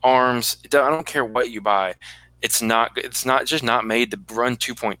frame, arms, I don't care what you buy, it's not just not made to run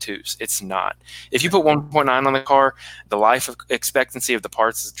 2.2s. It's not. If you put 1.9 on the car, the life expectancy of the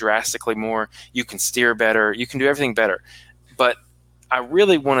parts is drastically more. You can steer better. You can do everything better. But I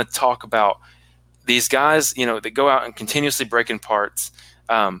really want to talk about these guys, that go out and continuously break in parts.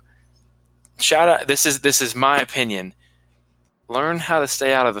 Shout out. This is my opinion. Learn how to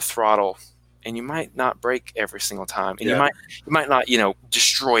stay out of the throttle, and you might not break every single time. And you might not,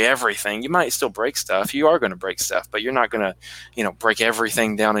 destroy everything. You might still break stuff. You are going to break stuff, but you're not going to, break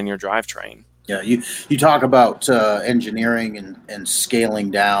everything down in your drivetrain. Yeah, you talk about engineering and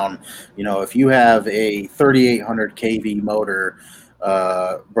scaling down. If you have a 3,800 kV motor,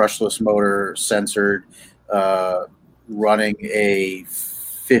 brushless motor, censored, running a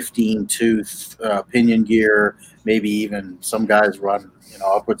 15-tooth pinion gear, maybe even some guys run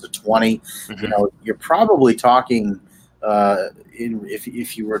upwards of 20. Mm-hmm. You're probably talking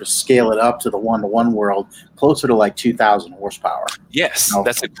if you were to scale it up to the one-to-one world, closer to like 2,000 horsepower. Yes,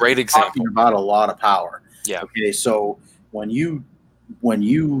 that's a great example. Talking about a lot of power. Yeah. Okay, so when you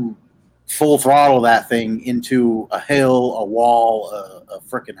full throttle that thing into a hill, a wall, a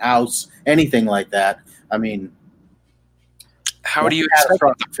freaking house, anything like that, I mean, how do you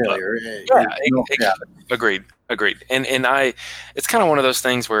expect failure? Yeah. Agreed. And it's kind of one of those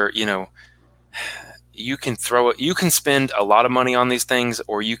things where, you can throw it, you can spend a lot of money on these things,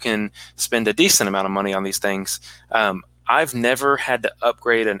 or you can spend a decent amount of money on these things. I've never had to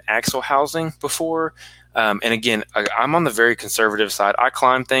upgrade an axle housing before. And again, I'm on the very conservative side. I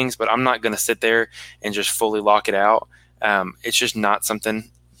climb things, but I'm not going to sit there and just fully lock it out. It's just not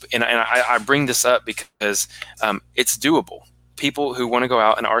something. And I bring this up because it's doable. People who want to go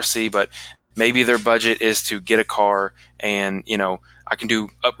out and RC, but maybe their budget is to get a car and, I can do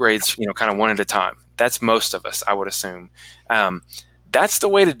upgrades, kind of one at a time. That's most of us, I would assume. That's the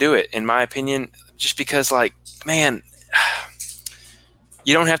way to do it, in my opinion, just because, man,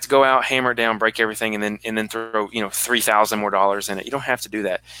 you don't have to go out, hammer it down, break everything, and then throw, $3,000 more dollars in it. You don't have to do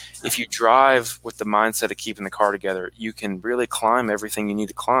that. If you drive with the mindset of keeping the car together, you can really climb everything you need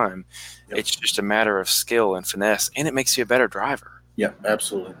to climb. Yep. It's just a matter of skill and finesse, and it makes you a better driver. Yeah,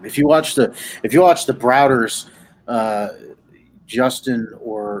 absolutely. If you watch the Browders, Justin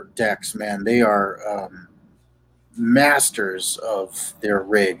or Dex, man, they are masters of their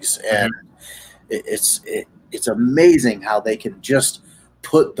rigs, and it's amazing how they can just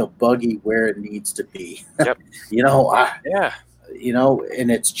put the buggy where it needs to be. Yep.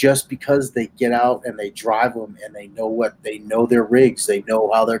 And it's just because they get out and they drive them and they know their rigs, they know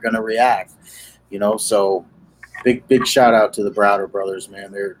how they're going to react. So big shout out to the Browder brothers,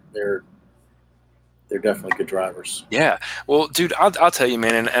 man. They're definitely good drivers. Yeah. Well, dude, I'll tell you,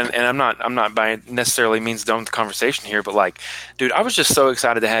 man, and I'm not by necessarily means done with the conversation here, but dude, I was just so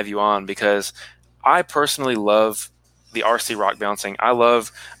excited to have you on because I personally love the RC rock bouncing. I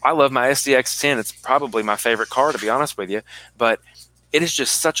love my SDX10. It's probably my favorite car, to be honest with you. But it is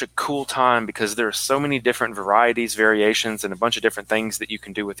just such a cool time because there are so many different varieties, variations, and a bunch of different things that you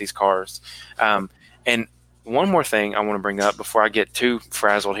can do with these cars. And one more thing I want to bring up before I get too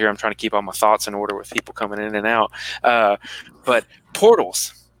frazzled here. I'm trying to keep all my thoughts in order with people coming in and out. But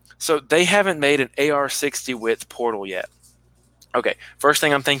portals. So they haven't made an AR60 width portal yet. Okay, first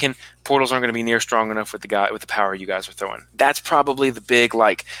thing I'm thinking, portals aren't going to be near strong enough with the power you guys are throwing. That's probably the big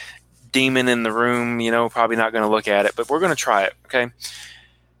demon in the room, probably not going to look at it, but we're going to try it, okay?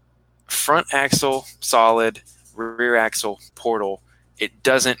 Front axle, solid, rear axle, portal. It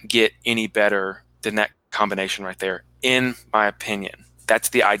doesn't get any better than that combination right there, in my opinion. That's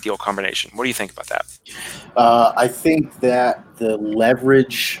the ideal combination. What do you think about that? I think that the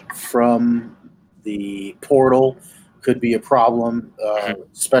leverage from the portal could be a problem,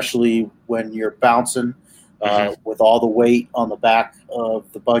 especially when you're bouncing with all the weight on the back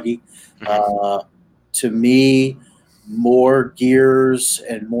of the buggy. To me, more gears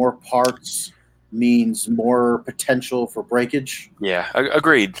and more parts means more potential for breakage. Yeah,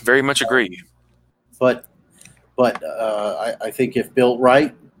 agreed. Very much agree. But I think if built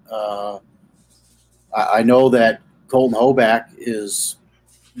right, I know that Colton Hoback is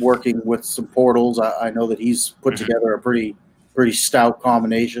working with some portals. I know that he's put together a pretty stout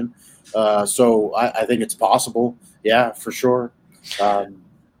combination. So I think it's possible. Yeah, for sure.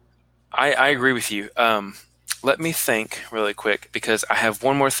 I agree with you. Let me think really quick because I have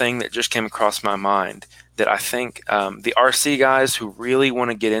one more thing that just came across my mind that I think the RC guys who really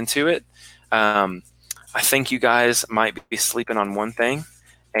want to get into it, I think you guys might be sleeping on one thing,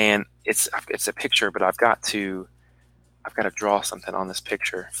 and it's a picture, but I've got to draw something on this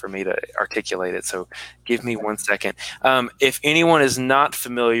picture for me to articulate it. So give me 1 second. If anyone is not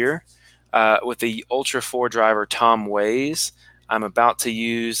familiar with the Ultra 4 driver Tom Ways, I'm about to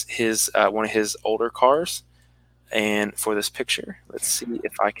use his one of his older cars, and for this picture, let's see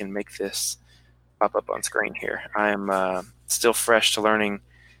if I can make this pop up on screen here. I am still fresh to learning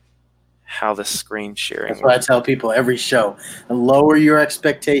how the screen sharing That's what I tell people every show. Lower your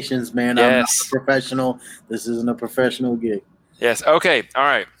expectations, man. Yes. I'm not a professional. This isn't a professional gig. Yes. Okay. All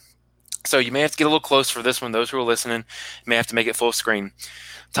right. So you may have to get a little close for this one. Those who are listening may have to make it full screen.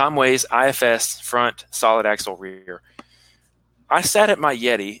 Tom Ways, IFS, front, solid axle, rear. I sat at my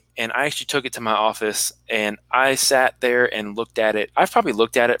Yeti, and I actually took it to my office, and I sat there and looked at it. I've probably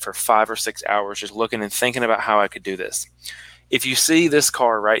looked at it for 5 or 6 hours, just looking and thinking about how I could do this. If you see this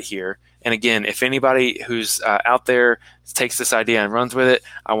car right here, and again, if anybody who's out there takes this idea and runs with it,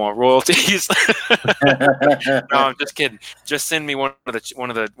 I want royalties. No, I'm just kidding. Just send me one of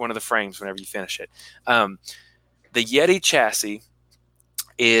the frames whenever you finish it. The Yeti chassis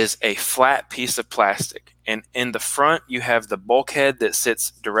is a flat piece of plastic, and in the front you have the bulkhead that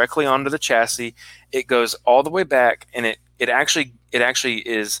sits directly onto the chassis. It goes all the way back, and it actually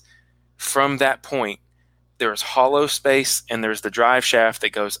is from that point. There's hollow space, and there's the drive shaft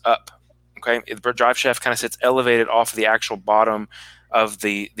that goes up. Okay, the drive shaft kind of sits elevated off of the actual bottom of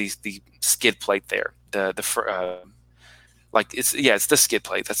the skid plate there. It's the skid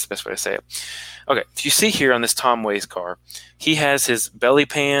plate. That's the best way to say it. Okay, if you see here on this Tom Ways car, he has his belly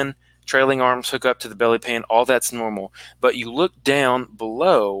pan, trailing arms hook up to the belly pan. All that's normal. But you look down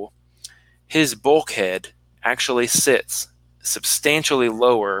below, his bulkhead actually sits substantially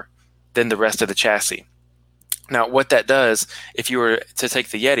lower than the rest of the chassis. Now, what that does, if you were to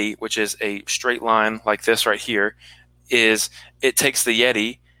take the Yeti, which is a straight line like this right here, is it takes the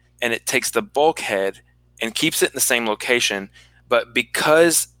Yeti and it takes the bulkhead and keeps it in the same location. But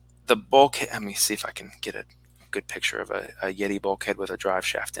because the bulkhead, let me see if I can get a good picture of a Yeti bulkhead with a drive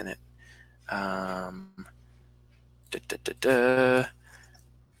shaft in it.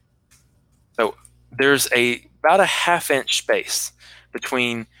 So there's about a half-inch space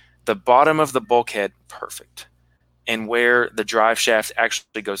between the bottom of the bulkhead, perfect, and where the drive shaft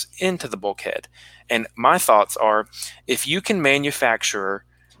actually goes into the bulkhead. And my thoughts are, if you can manufacture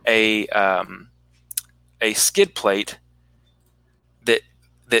a skid plate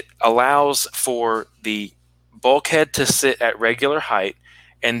that allows for the bulkhead to sit at regular height,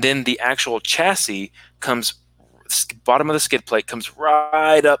 and then the actual chassis comes, bottom of the skid plate comes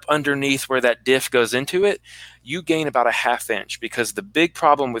right up underneath where that diff goes into it, you gain about a half-inch, because the big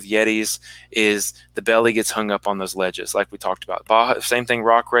problem with Yetis is the belly gets hung up on those ledges, like we talked about. Same thing,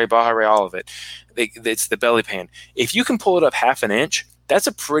 Rock Ray, Baja Ray, all of it. It's the belly pan. If you can pull it up half an inch, that's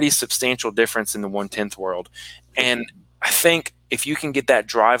a pretty substantial difference in the 1/10 world. And I think if you can get that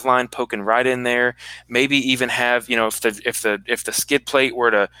drive line poking right in there, maybe even have, if the skid plate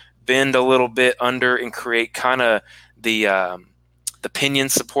were to bend a little bit under and create kind of the pinion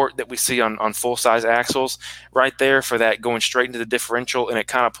support that we see on full size axles right there for that going straight into the differential, and it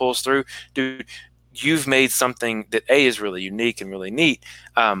kind of pulls through. Dude, you've made something that is really unique and really neat,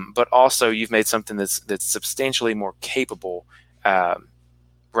 but also you've made something that's substantially more capable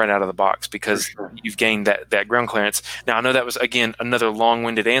right out of the box, because you've gained that ground clearance. Now, I know that was, again, another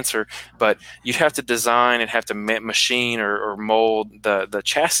long-winded answer, but you'd have to design and have to machine or mold the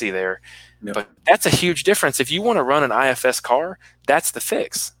chassis there. Yep. But that's a huge difference. If you want to run an IFS car, that's the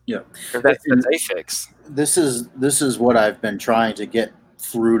fix. Yeah, that's a fix. This is what I've been trying to get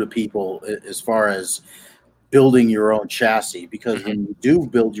through to people as far as building your own chassis, because when you do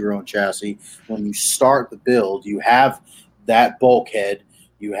build your own chassis, when you start the build, you have that bulkhead,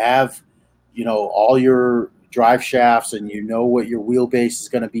 you have, all your drive shafts, and you know what your wheelbase is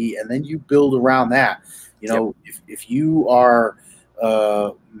going to be, and then you build around that. If you are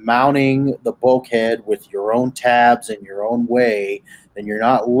mounting the bulkhead with your own tabs and your own way, then you're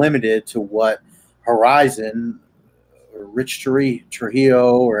not limited to what Horizon or Rich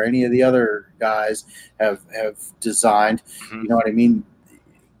Trujillo or any of the other guys have designed. You know what I mean?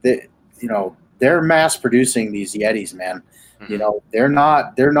 They're mass producing these Yetis, man. They're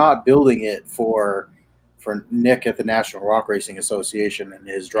not building it for Nick at the National Rock Racing Association and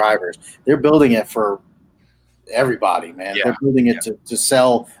his drivers. They're building it for everybody, man. Yeah. They're building it to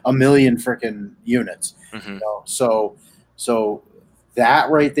sell 1 million freaking units. So that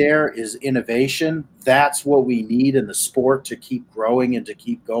right there is innovation. That's what we need in the sport to keep growing and to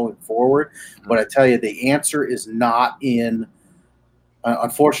keep going forward. But I tell you, the answer is not in.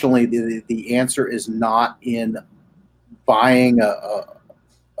 Unfortunately, the answer is not in buying a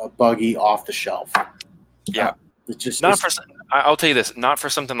buggy off the shelf. Yeah, I'll tell you this. Not for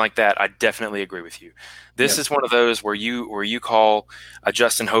something like that. I definitely agree with you. This is one of those where you call a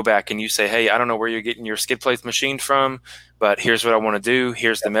Justin Hoback and you say, "Hey, I don't know where you're getting your skid plates machined from, but here's what I want to do.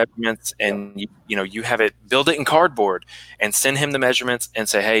 Here's the measurements," and you have it, build it in cardboard, and send him the measurements and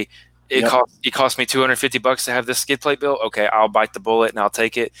say, "Hey, it cost me $250 to have this skid plate built. Okay, I'll bite the bullet and I'll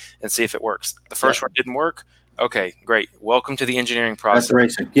take it and see if it works. The first one didn't work. Okay, great. Welcome to the engineering process." That's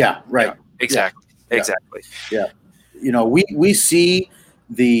racing. Yeah, right. Yeah, exactly. Yeah. Exactly. Yeah. We see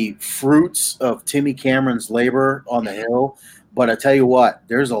the fruits of Timmy Cameron's labor on the hill, but I tell you what,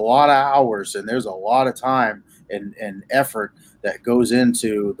 there's a lot of hours and there's a lot of time and effort that goes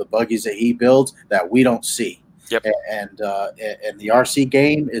into the buggies that he builds that we don't see. Yep. And the RC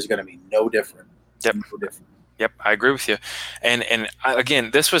game is going to be no different. Yep. No different. Yep, I agree with you. And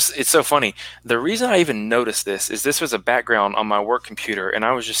again, it's so funny. The reason I even noticed this was a background on my work computer, and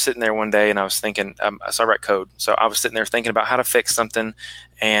I was just sitting there one day and I was thinking, so I write code. So I was sitting there thinking about how to fix something,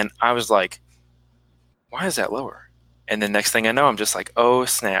 and I was like, why is that lower? And the next thing I know, I'm just like, oh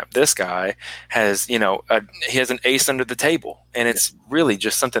snap! This guy has, he has an ace under the table, and it's really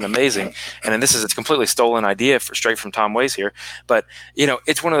just something amazing. And then this is a completely stolen idea straight from Tom Ways here, but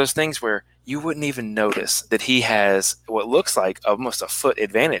it's one of those things where you wouldn't even notice that he has what looks like almost a foot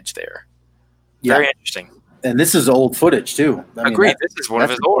advantage there. Yeah. Very interesting. And this is old footage too. Agreed. This is one of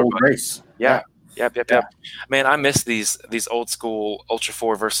his old race. Yeah. Yep. Man, I miss these old school Ultra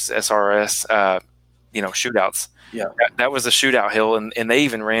 4 versus SRS, shootouts. Yeah, that was a shootout hill, and they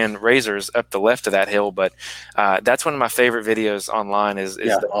even ran razors up the left of that hill. But that's one of my favorite videos online. Is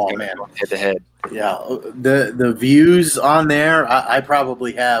head to head. Yeah, the views on there, I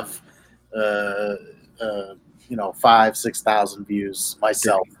probably have 5,000-6,000 views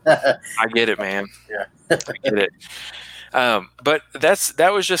myself. I get it, man. Yeah, I get it. But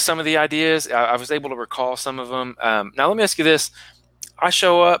that was just some of the ideas. I was able to recall some of them. Now let me ask you this. I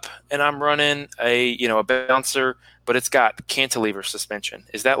show up and I'm running a bouncer, but it's got cantilever suspension.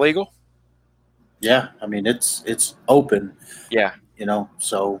 Is that legal? Yeah, I mean it's open. Yeah,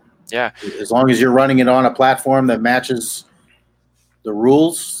 so yeah, as long as you're running it on a platform that matches the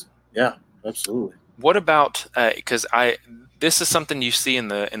rules, yeah, absolutely. What about because this is something you see in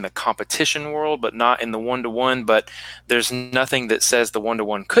the competition world, but not in the 1-to-1. But there's nothing that says the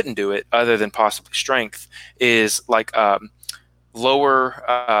 1-to-1 couldn't do it, other than possibly strength. Is like lower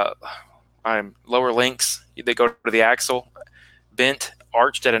links. They go to the axle, bent,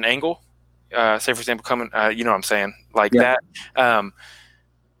 arched at an angle. Say, for example, coming, what I'm saying, like that.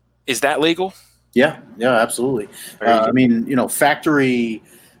 Is that legal? Yeah, absolutely. I mean, factory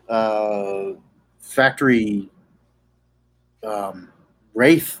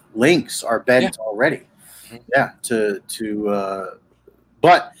Wraith links are bent already. Mm-hmm. Yeah,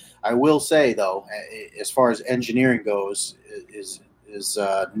 but I will say though, as far as engineering goes, is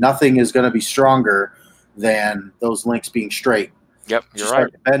nothing is going to be stronger than those links being straight. Yep, you you're start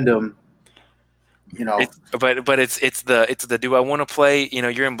right. to bend them. You know, But it's the do I want to play?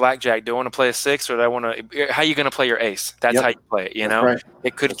 You're in blackjack. Do I want to play a 6, or do I want to? How are you going to play your ace? That's Yep. how you play it. That's right.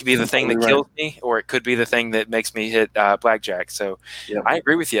 It could That's be the thing that totally right. kills me, or it could be the thing that makes me hit blackjack. So Yep. I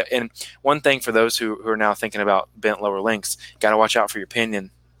agree with you. And one thing for those who are now thinking about bent lower links, got to watch out for your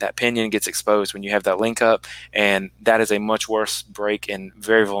pinion. That pinion gets exposed when you have that link up, and that is a much worse break and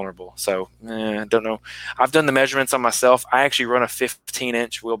very vulnerable. So, don't know. I've done the measurements on myself. I actually run a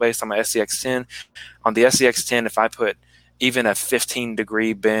 15-inch wheelbase on my SCX10. On the SCX10, if I put even a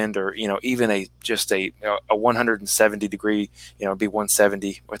 15-degree bend, or even a 170-degree, be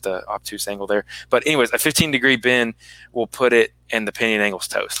 170 with the obtuse angle there. But anyways, a 15-degree bend will put it, and the pinion angle's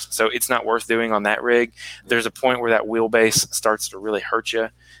toast. So it's not worth doing on that rig. There's a point where that wheelbase starts to really hurt you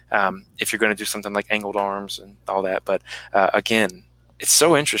if you're going to do something like angled arms and all that. But again, it's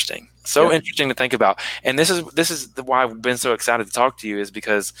so interesting, interesting to think about. And this is why I've been so excited to talk to you, is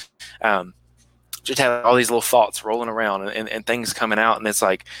because just have all these little thoughts rolling around and things coming out, and it's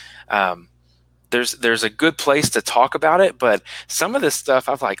like there's a good place to talk about it, but some of this stuff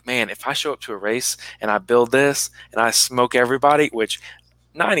I'm like, man, if I show up to a race and I build this and I smoke everybody, which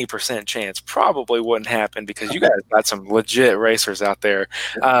 90% chance probably wouldn't happen, because you guys got some legit racers out there.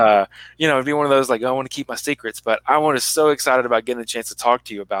 It'd be one of those like, I want to keep my secrets, but I was so excited about getting a chance to talk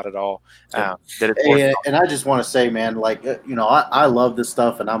to you about it all. And I just want to say, man, like, I love this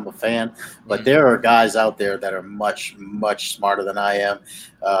stuff and I'm a fan, but there are guys out there that are much, much smarter than I am.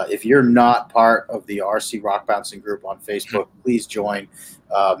 If you're not part of the RC Rock Bouncing group on Facebook, please join.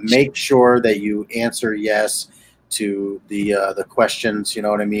 Make sure that you answer yes to the questions. You know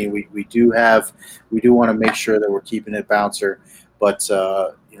what I mean? We do want to make sure that we're keeping it bouncer, but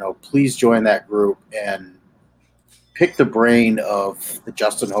please join that group and pick the brain of the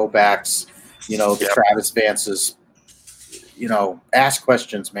Justin Hobacks, the Travis Vances. Ask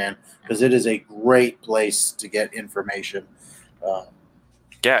questions, man, because it is a great place to get information.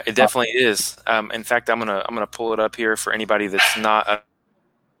 Yeah, it definitely is. In fact, I'm gonna pull it up here for anybody that's not.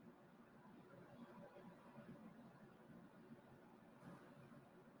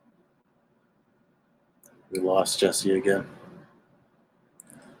 We lost Jesse again.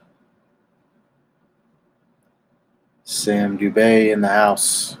 Sam Dubay in the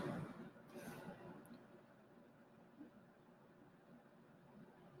house.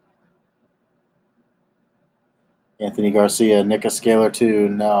 Anthony Garcia, Nick Scalar too.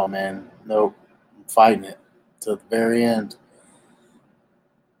 No, man. Nope. I'm fighting it to the very end.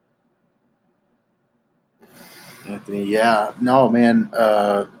 Anthony, yeah. No, man.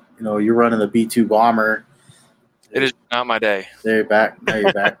 You're running the B2 Bomber. It is not my day. There you're back. Now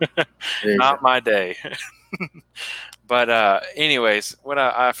you're back. Not my day. But anyways,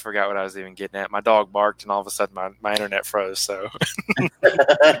 I forgot what I was even getting at. My dog barked, and all of a sudden my internet froze. So,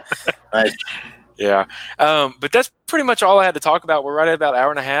 Nice. Yeah. But that's pretty much all I had to talk about. We're right at about an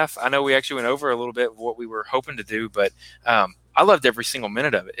hour and a half. I know we actually went over a little bit of what we were hoping to do, but I loved every single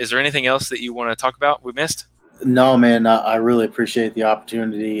minute of it. Is there anything else that you want to talk about we missed? No, man, I really appreciate the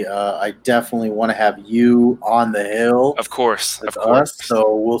opportunity. I definitely want to have you on the hill. Of course.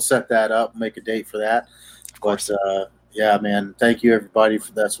 So we'll set that up, make a date for that. Of course. But, yeah, man, thank you, everybody,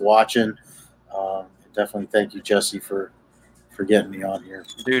 that's watching. Definitely thank you, Jesse, for getting me on here.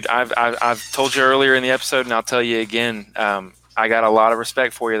 Dude, I've told you earlier in the episode, and I'll tell you again, I got a lot of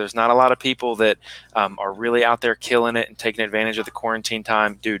respect for you. There's not a lot of people that are really out there killing it and taking advantage of the quarantine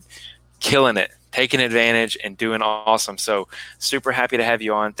time. Dude, killing it, taking advantage and doing awesome. So super happy to have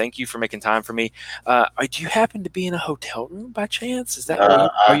you on. Thank you for making time for me. Do you happen to be in a hotel room by chance? Is that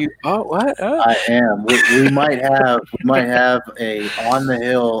are you? Oh, what? I am. We might have a on the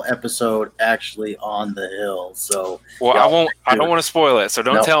hill episode actually on the hill. So well, I don't want to spoil it. So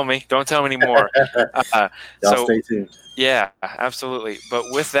don't tell me. Don't tell me anymore. So stay tuned. Yeah, absolutely.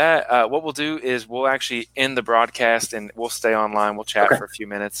 But with that, what we'll do is we'll actually end the broadcast and we'll stay online. We'll chat for a few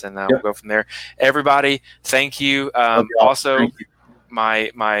minutes and we'll go from there. Everybody, thank you. Also, thank you.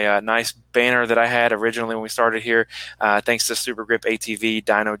 My nice banner that I had originally when we started here, thanks to Super Grip ATV,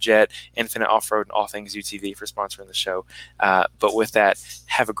 Dino Jet, Infinite Off-Road, and All Things UTV for sponsoring the show. But with that,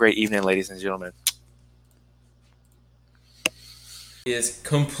 have a great evening, ladies and gentlemen. Is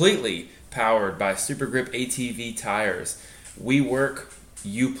completely powered by Super Grip ATV tires. We work,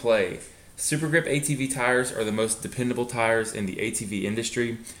 you play. Super Grip ATV tires are the most dependable tires in the ATV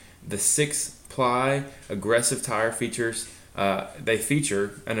industry. The 6-ply aggressive tire features, they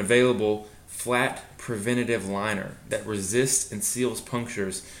feature an available flat preventative liner that resists and seals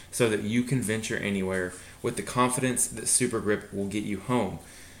punctures so that you can venture anywhere with the confidence that Super Grip will get you home.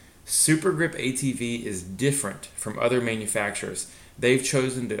 Super Grip ATV is different from other manufacturers. They've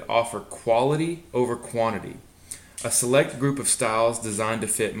chosen to offer quality over quantity. A select group of styles designed to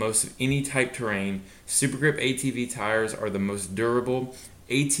fit most of any type terrain, Super Grip ATV tires are the most durable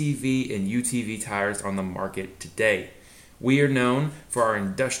ATV and UTV tires on the market today. We are known for our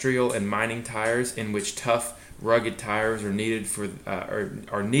industrial and mining tires, in which tough, rugged tires are needed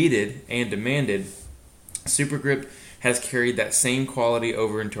and demanded. Super Grip has carried that same quality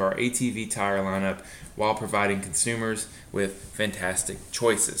over into our ATV tire lineup while providing consumers with fantastic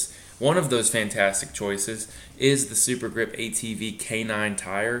choices. One of those fantastic choices is the Super Grip ATV K9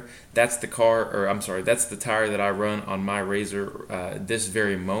 tire. That's the tire that I run on my Razor this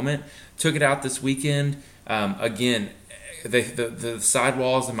very moment. Took it out this weekend. Again, the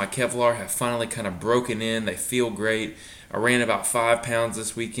sidewalls in my Kevlar have finally kind of broken in. They feel great. I ran about 5 pounds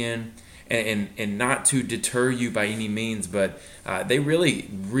this weekend. And not to deter you by any means, but they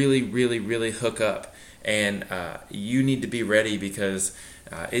really hook up, and you need to be ready because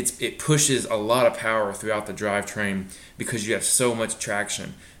it pushes a lot of power throughout the drivetrain because you have so much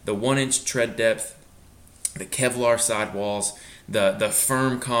traction. The 1-inch tread depth, the Kevlar sidewalls, the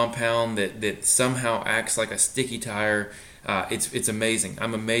firm compound that somehow acts like a sticky tire. It's amazing.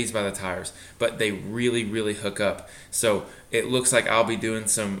 I'm amazed by the tires, but they really hook up. So it looks like I'll be doing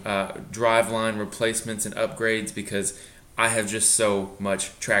some driveline replacements and upgrades because I have just so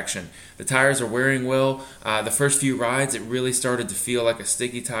much traction. The tires are wearing well. The first few rides, it really started to feel like a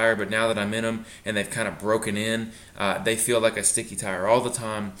sticky tire, but now that I'm in them and they've kind of broken in, they feel like a sticky tire all the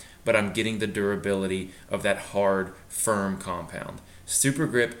time, but I'm getting the durability of that hard, firm compound. Super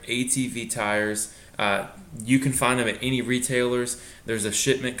Grip ATV tires. You can find them at any retailers. There's a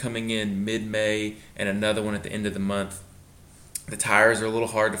shipment coming in mid-May and another one at the end of the month. The tires are a little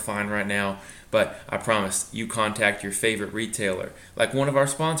hard to find right now, but I promise you contact your favorite retailer. Like one of our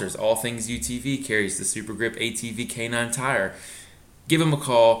sponsors, All Things UTV, carries the Super Grip ATV K9 tire. Give them a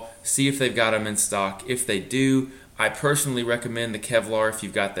call, see if they've got them in stock. If they do, I personally recommend the Kevlar if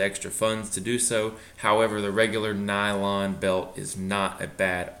you've got the extra funds to do so. However, the regular nylon belt is not a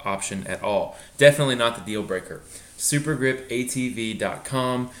bad option at all. Definitely not the deal breaker.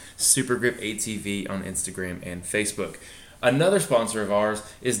 SuperGripATV.com, SuperGrip ATV on Instagram and Facebook. Another sponsor of ours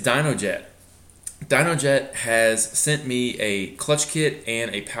is DynoJet. DynoJet has sent me a clutch kit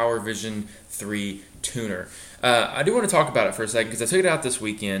and a Power Vision 3 tuner. I do want to talk about it for a second because I took it out this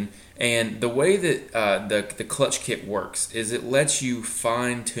weekend, and the way that the clutch kit works is it lets you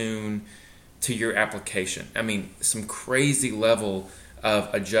fine-tune to your application. I mean, some crazy level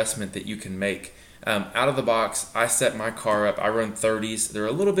of adjustment that you can make. Out of the box, I set my car up. I run 30s. They're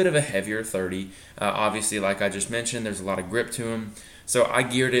a little bit of a heavier 30. Obviously, like I just mentioned, there's a lot of grip to them. So I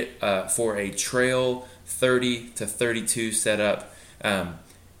geared it for a trail 30 to 32 setup. And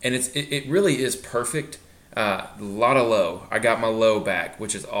it really is perfect. A lot of low. I got my low back,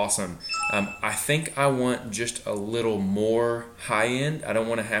 which is awesome. I think I want just a little more high end. I don't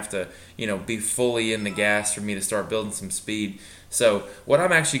want to have to, be fully in the gas for me to start building some speed. So what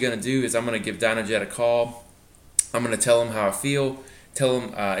I'm actually going to do is I'm going to give DynoJet a call. I'm going to tell them how I feel, tell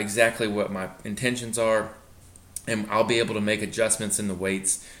them exactly what my intentions are, and I'll be able to make adjustments in the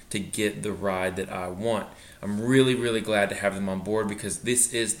weights to get the ride that I want. I'm really glad to have them on board because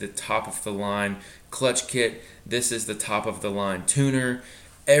this is the top of the line clutch kit. This is the top of the line tuner.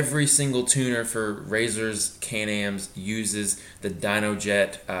 Every single tuner for Razors, Can-Ams uses the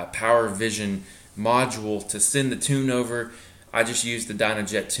DynoJet Power Vision module to send the tune over. I just used the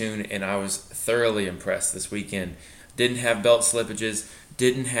DynoJet tune and I was thoroughly impressed this weekend. Didn't have belt slippages,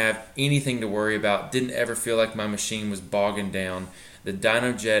 didn't have anything to worry about, didn't ever feel like my machine was bogging down. The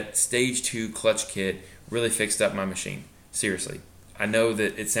DynoJet Stage 2 clutch kit really fixed up my machine. Seriously. I know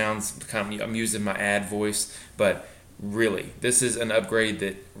that it sounds kind of, I'm using my ad voice, but really, this is an upgrade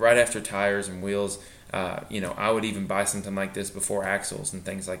that right after tires and wheels, I would even buy something like this before axles and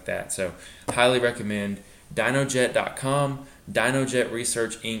things like that. So highly recommend DynoJet.com, DynoJet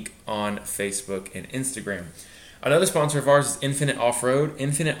Research Inc. on Facebook and Instagram. Another sponsor of ours is Infinite Off-Road.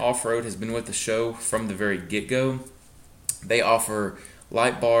 Infinite Off-Road has been with the show from the very get-go. They offer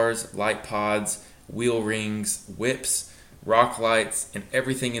light bars, light pods, wheel rings, whips, rock lights, and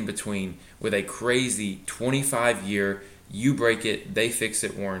everything in between with a crazy 25-year you break it, they fix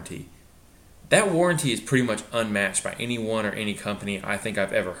it warranty. That warranty is pretty much unmatched by anyone or any company I think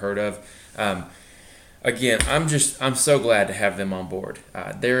I've ever heard of. Again, I'm so glad to have them on board.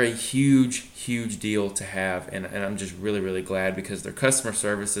 They're a huge deal to have, and I'm just really glad because their customer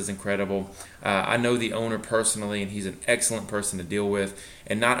service is incredible. I know the owner personally, and he's an excellent person to deal with.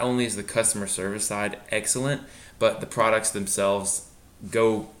 And not only is the customer service side excellent, but the products themselves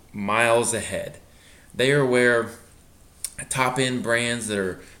go miles ahead. They are where top-end brands that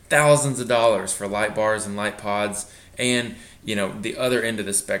are thousands of dollars for light bars and light pods, and the other end of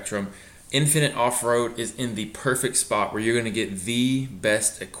the spectrum, Infinite Off-Road is in the perfect spot where you're going to get the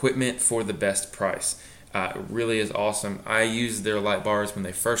best equipment for the best price. It really is awesome. I used their light bars when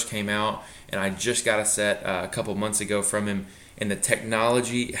they first came out, and I just got a set a couple months ago from him. And the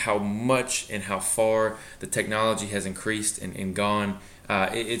technology, how much and how far the technology has increased and gone,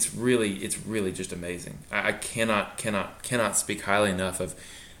 it's really just amazing. I cannot speak highly enough of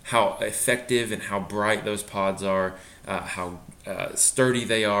how effective and how bright those pods are, how sturdy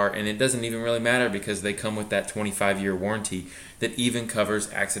they are, and it doesn't even really matter because they come with that 25-year warranty that even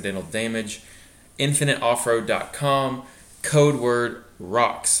covers accidental damage. InfiniteOffroad.com, code word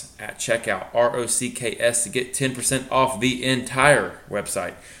ROCKS at checkout, ROCKS, to get 10% off the entire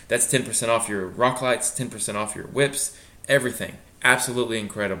website. That's 10% off your rock lights, 10% off your whips, everything. Absolutely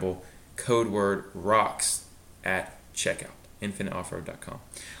incredible. Code word ROCKS at checkout, InfiniteOffroad.com.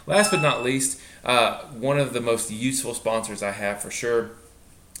 Last but not least, one of the most useful sponsors I have for sure,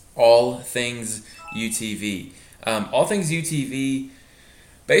 All Things UTV. All Things UTV,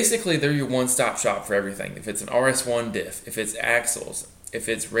 basically, they're your one-stop shop for everything. If it's an RS1 diff, if it's axles, if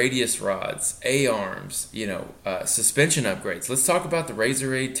it's radius rods, A-arms, suspension upgrades. Let's talk about the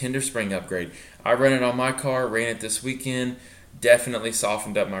Razor tender spring upgrade. I run it on my car, ran it this weekend, definitely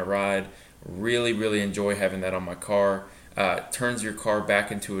softened up my ride. Really, really enjoy having that on my car. Turns your car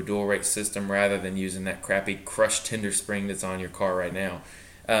back into a dual rate system rather than using that crappy crushed tender spring that's on your car right now.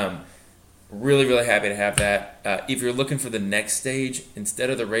 Really, really happy to have that. If you're looking for the next stage, instead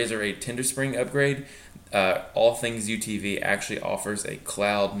of the Razor 8 tender spring upgrade, All Things UTV actually offers a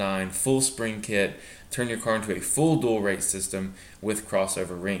Cloud 9 full spring kit. Turn your car into a full dual rate system with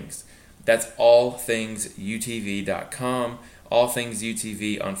crossover rings. That's allthingsutv.com. All Things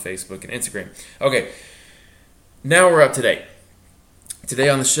UTV on Facebook and Instagram. Okay, now we're up to date. Today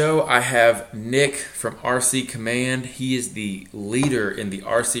on the show, I have Nick from RCCommand. He is the leader in the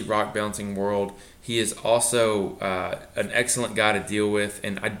RC rock bouncing world. He is also an excellent guy to deal with,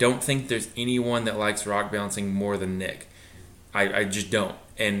 and I don't think there's anyone that likes rock bouncing more than Nick. I just don't.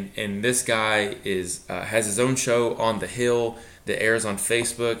 And this guy has his own show on the Hill that airs on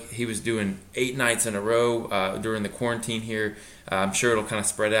Facebook. He was doing 8 nights in a row during the quarantine here. I'm sure it'll kind of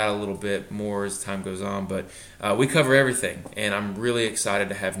spread out a little bit more as time goes on, but we cover everything, and I'm really excited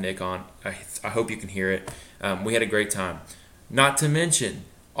to have Nick on. I hope you can hear it. We had a great time. Not to mention,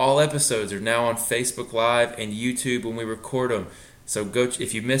 all episodes are now on Facebook Live and YouTube when we record them. So go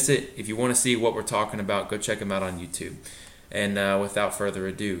if you miss it, if you want to see what we're talking about, go check them out on YouTube. And without further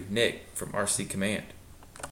ado, Nick from RCCommand.